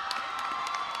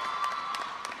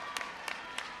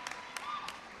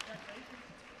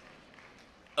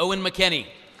 Owen McKenney.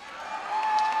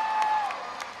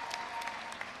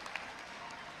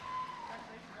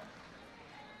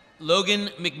 Logan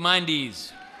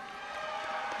McMindies.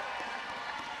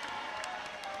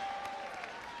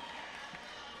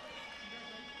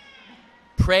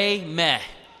 Prey Meh.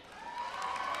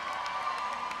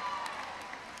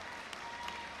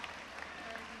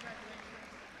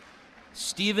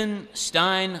 Stephen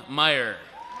Stein Meyer.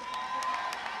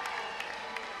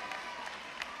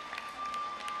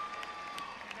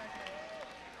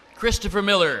 Christopher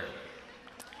Miller.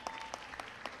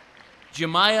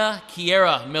 Jemiah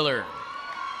Kiera Miller.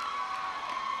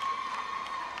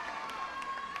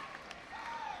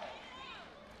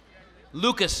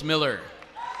 Lucas Miller.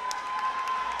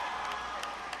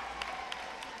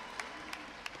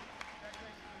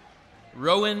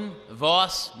 Rowan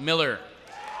Voss Miller.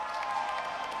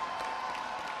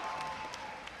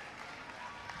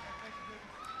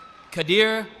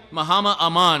 Kadir Mahama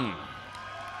Aman.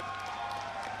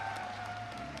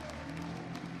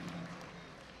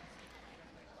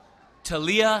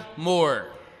 Talia Moore.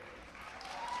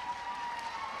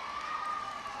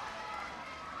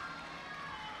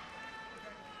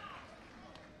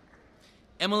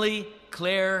 Emily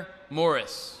Claire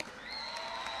Morris.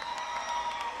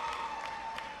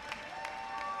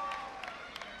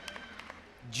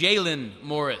 Jalen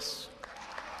Morris.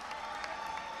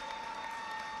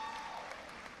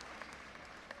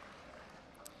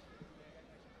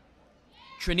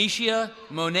 Trinicia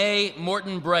Monet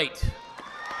Morton Bright.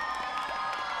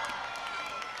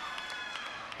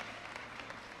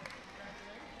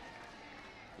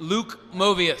 Luke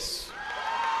Movius.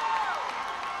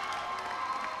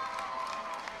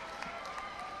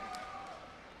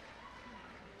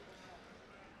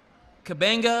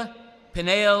 Kabanga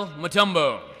Pineal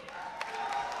Mutombo.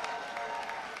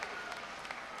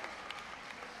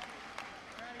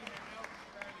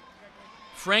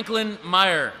 Franklin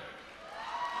Meyer.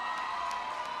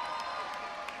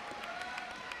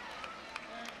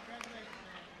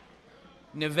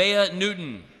 Nevea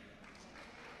Newton.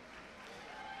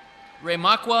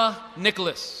 Remakwa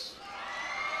Nicholas.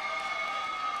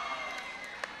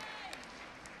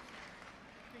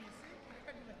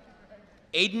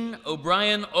 Aiden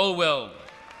O'Brien Olwell.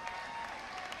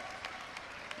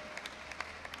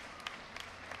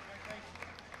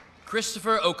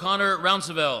 Christopher O'Connor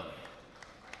Rounceville.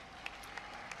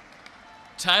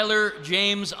 Tyler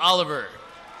James Oliver.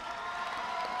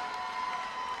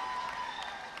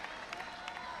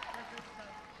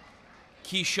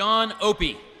 Keyshawn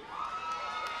Opie.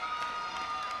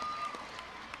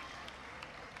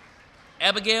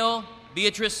 Abigail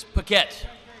Beatrice Paquette.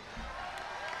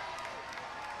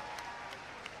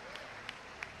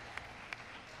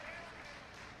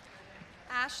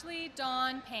 Ashley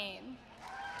Dawn Payne.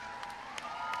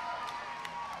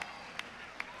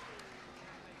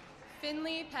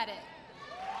 Finley Pettit.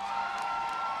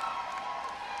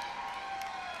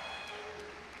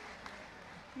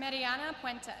 Mariana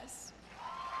Puentes.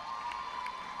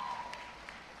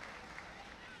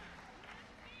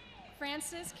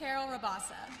 Francis Carol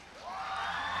Rabasa.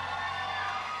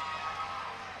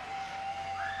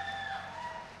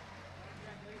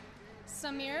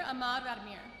 Samir Ahmad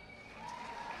Radmir.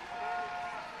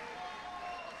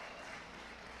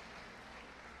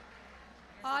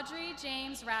 Audrey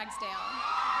James Ragsdale.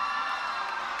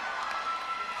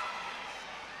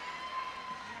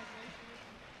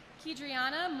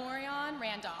 Kedriana Morion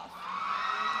Randolph.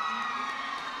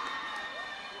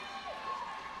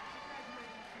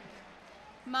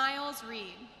 Miles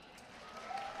Reed.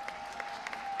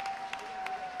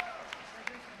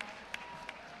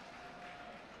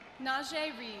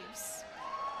 Najee Reeves.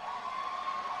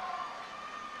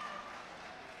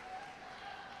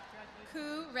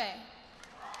 Ku Ray.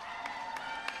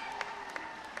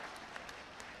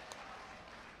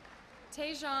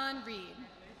 Tajon Reed.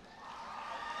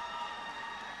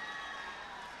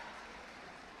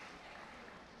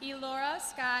 Elora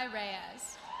Sky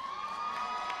Reyes.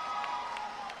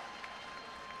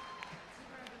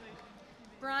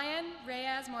 Brian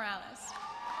Reyes Morales.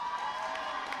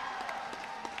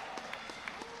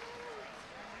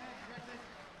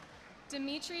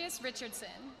 Demetrius Richardson.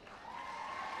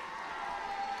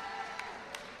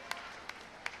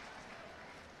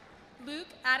 Luke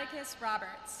Atticus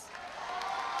Roberts.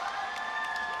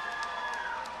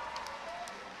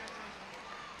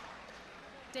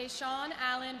 Deshaun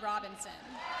Allen Robinson.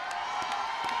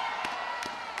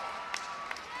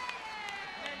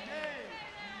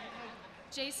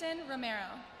 Jason Romero.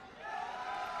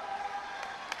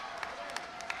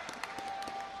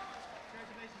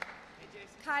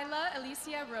 Kyla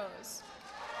Alicia Rose.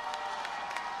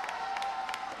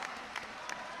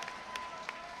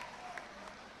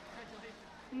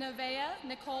 Nevea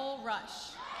Nicole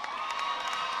Rush.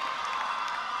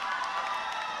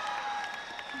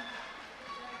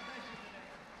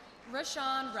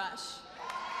 Rashawn Rush.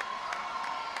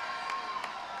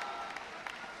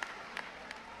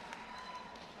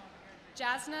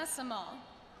 Jasna Samal.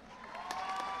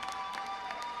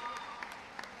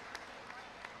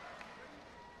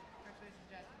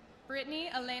 Brittany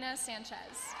Elena Sanchez.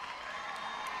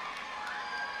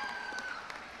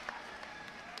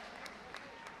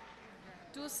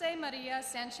 Dulce Maria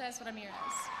Sanchez Ramirez.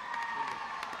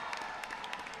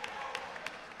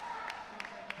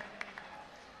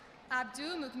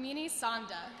 Abdu Mukmini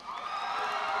Sanda.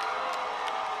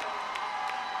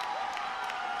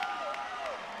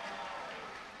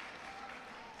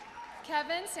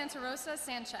 Kevin Santarosa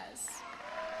Sanchez.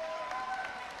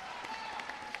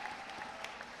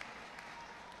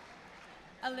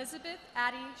 Elizabeth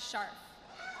Addie Sharp.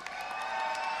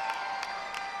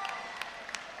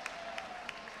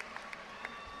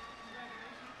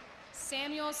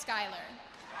 Samuel Schuyler.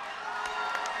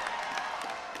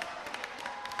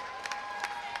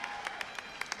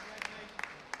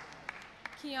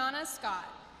 Kiana Scott.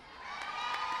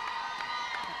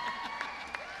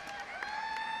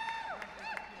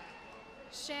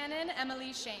 Shannon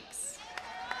Emily Shanks.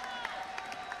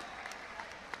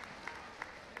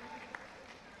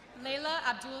 Layla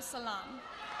Abdul Salam.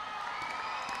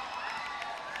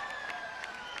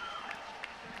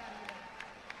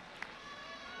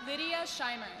 Lydia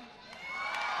Scheimer.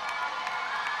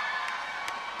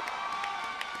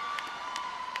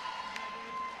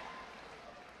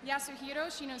 Yasuhiro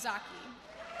Shinozaki.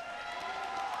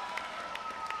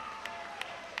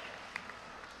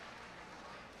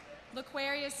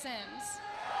 Laquarius Sims.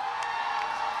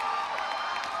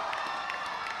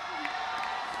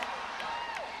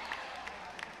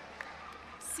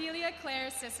 Celia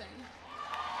Claire Sisson.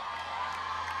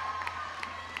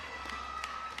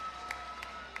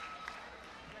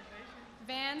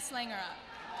 Van Slangerup.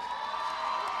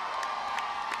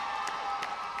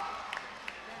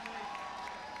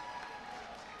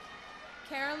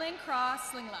 Carolyn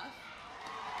Cross Slingluff.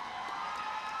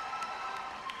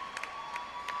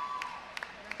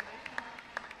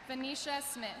 Venetia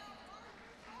Smith.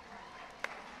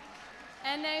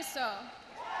 Ene So.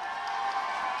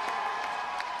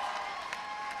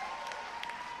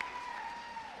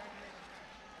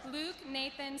 Luke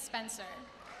Nathan Spencer.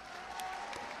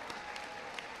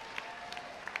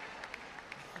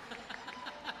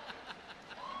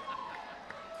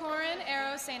 Corin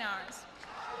Arrow St. Ars.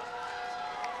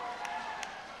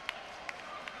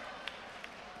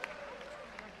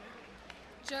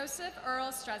 Joseph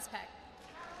Earl Struzpeck.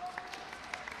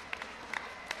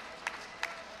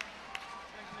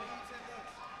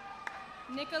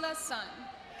 Nicholas Sun.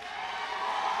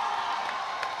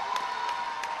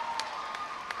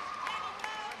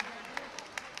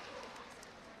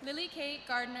 Lily Kate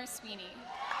Gardner Sweeney.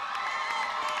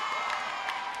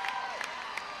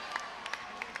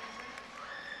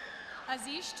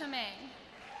 Azish Tamang.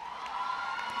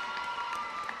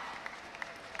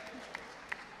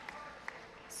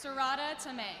 Sarada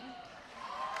Tamang.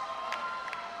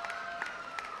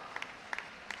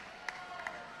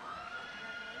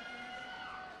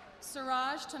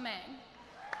 Suraj Tamang.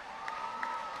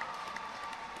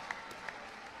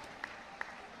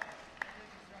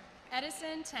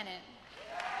 Edison Tennant.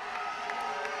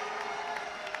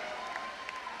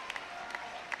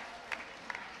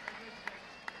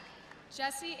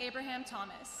 Jesse Abraham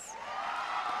Thomas.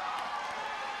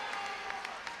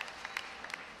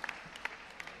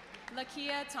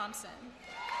 Lakia Thompson.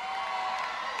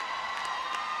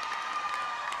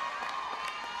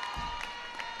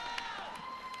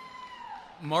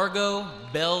 Margot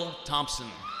Bell Thompson.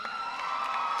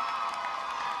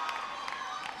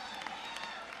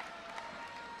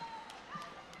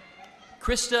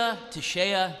 Krista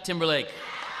Tashea Timberlake.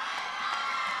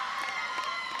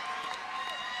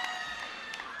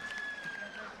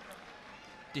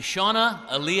 Deshauna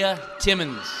Aaliyah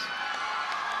Timmons.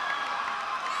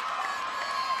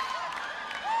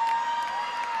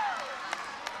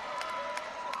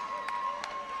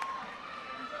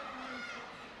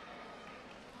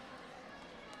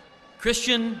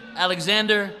 Christian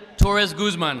Alexander Torres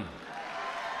Guzman.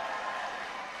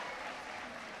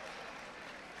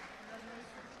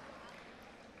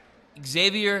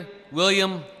 Xavier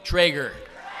William Traeger.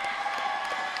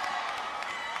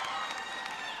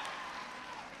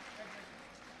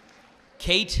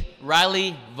 Kate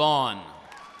Riley Vaughn.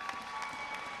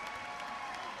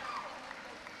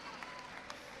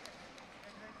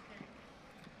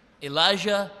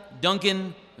 Elijah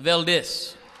Duncan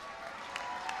Veldis.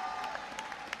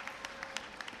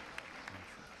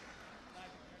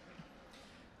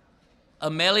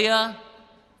 Amelia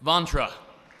Vantra.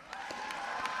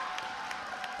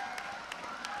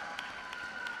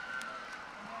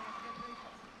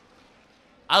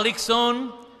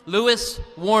 Alixon Lewis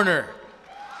Warner.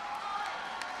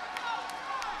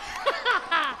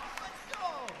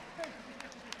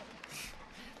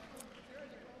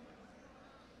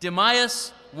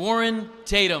 Demias Warren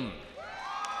Tatum.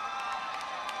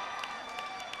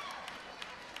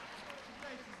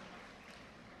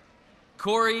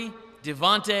 Corey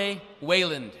Devonte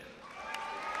Wayland.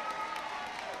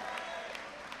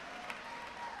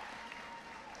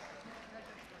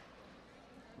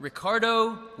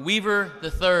 Ricardo Weaver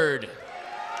III.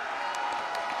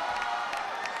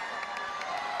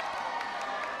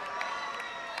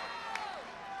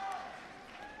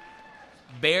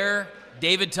 Bear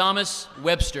David Thomas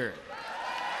Webster.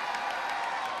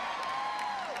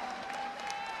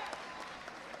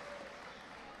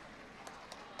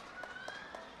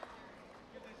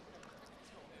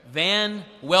 Van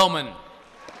Wellman.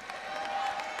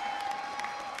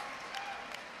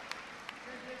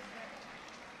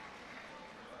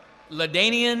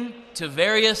 Ladanian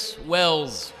Tavarius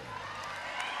Wells.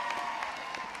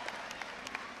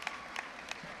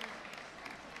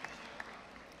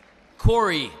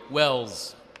 Corey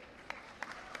Wells.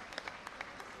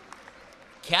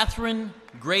 Catherine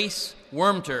Grace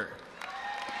Wormter.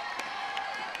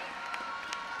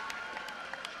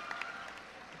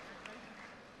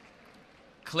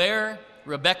 Claire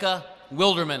Rebecca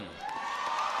Wilderman.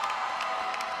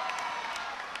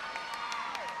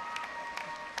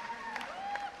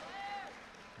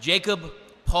 Jacob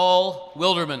Paul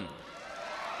Wilderman.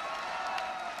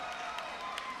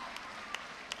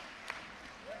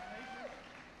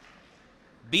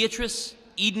 Beatrice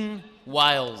Eden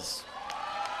Wiles.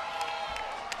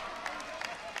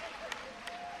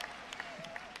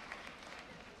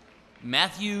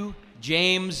 Matthew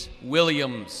James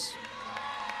Williams.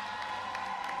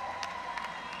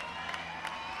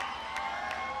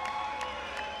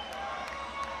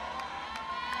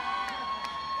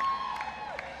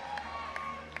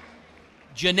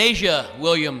 Janasia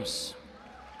Williams.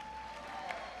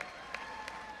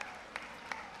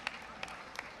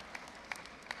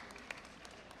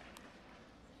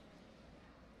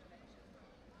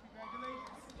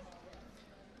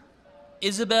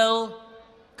 Isabel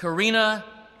Karina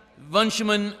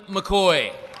Vunshman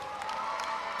McCoy.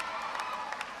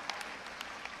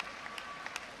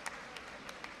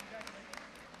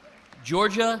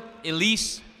 Georgia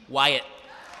Elise Wyatt.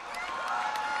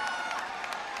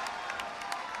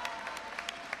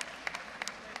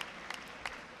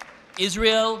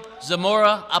 Israel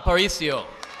Zamora Aparicio.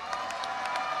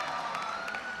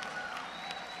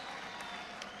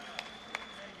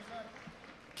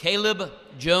 Caleb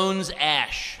Jones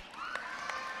Ash.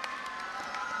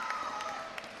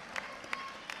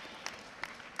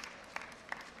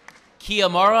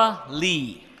 Kiamara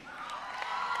Lee.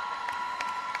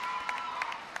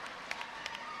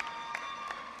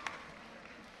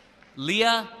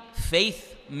 Leah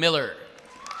Faith Miller.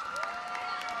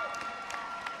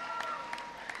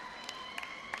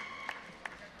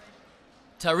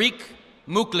 Tariq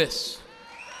Muklis.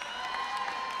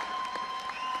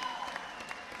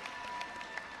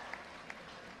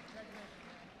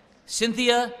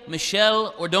 Cynthia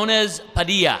Michelle Ordonez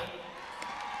Padilla.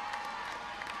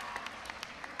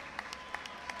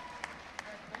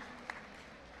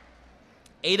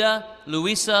 Ada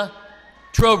Luisa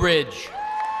Trowbridge.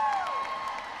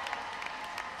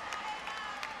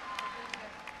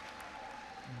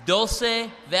 Dulce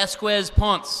Vasquez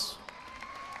Ponce.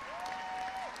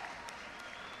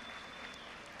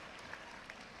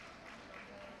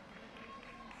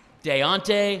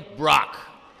 Deontay Brock.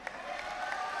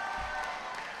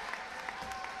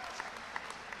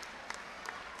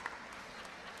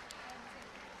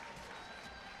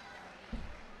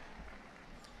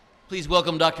 Please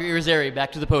welcome Dr. Irizarry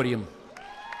back to the podium.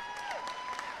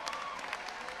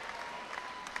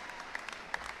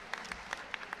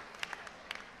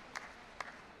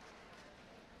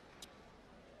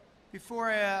 Before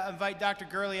I invite Dr.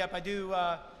 Gurley up, I do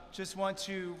just want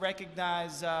to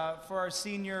recognize for our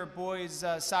senior boys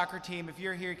soccer team, if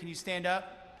you're here, can you stand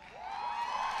up?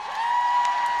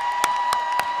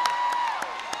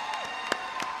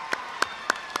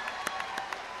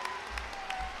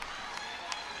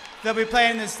 They'll be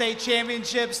playing in the state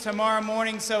championships tomorrow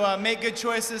morning, so make good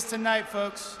choices tonight,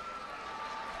 folks.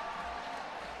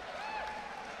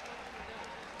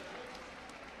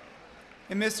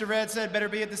 And Mr. Red said, better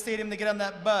be at the stadium to get on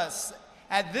that bus.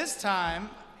 At this time,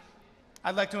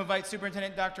 I'd like to invite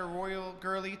Superintendent Dr. Royal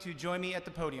Gurley to join me at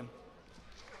the podium.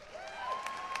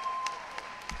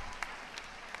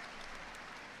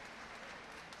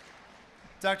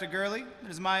 Dr. Gurley, it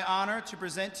is my honor to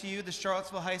present to you the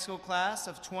Charlottesville High School class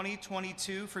of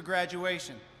 2022 for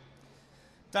graduation.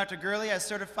 Dr. Gurley has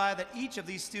certified that each of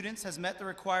these students has met the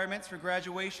requirements for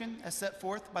graduation as set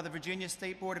forth by the Virginia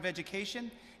State Board of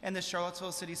Education and the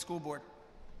Charlottesville City School Board.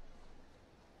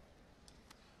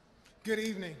 Good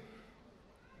evening.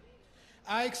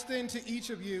 I extend to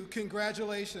each of you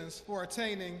congratulations for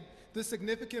attaining this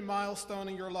significant milestone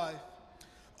in your life.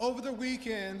 Over the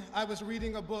weekend, I was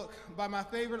reading a book by my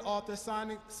favorite author,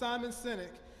 Simon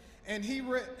Sinek, and he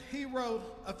wrote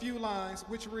a few lines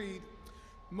which read,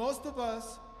 "Most of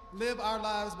us live our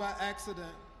lives by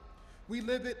accident. We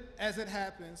live it as it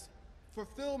happens.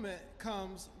 Fulfillment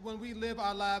comes when we live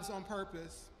our lives on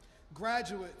purpose."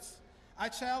 Graduates, I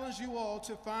challenge you all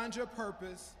to find your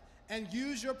purpose and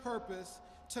use your purpose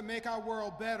to make our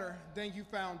world better than you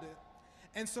found it.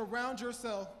 And surround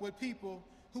yourself with people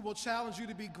who will challenge you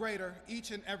to be greater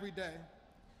each and every day.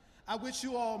 I wish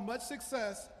you all much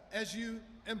success as you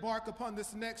embark upon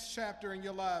this next chapter in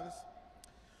your lives.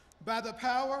 By the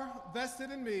power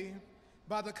vested in me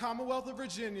by the Commonwealth of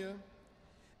Virginia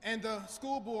and the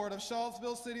School Board of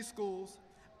Charlottesville City Schools,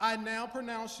 I now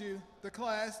pronounce you the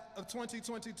class of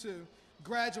 2022,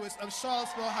 graduates of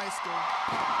Charlottesville High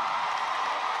School.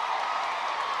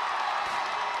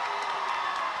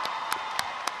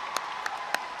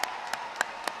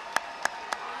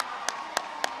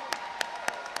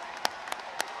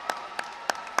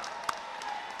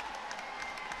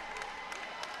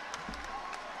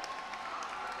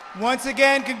 Once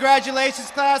again,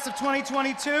 congratulations, class of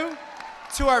 2022.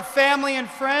 To our family and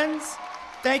friends,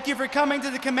 thank you for coming to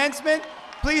the commencement.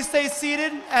 Please stay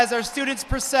seated as our students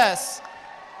process.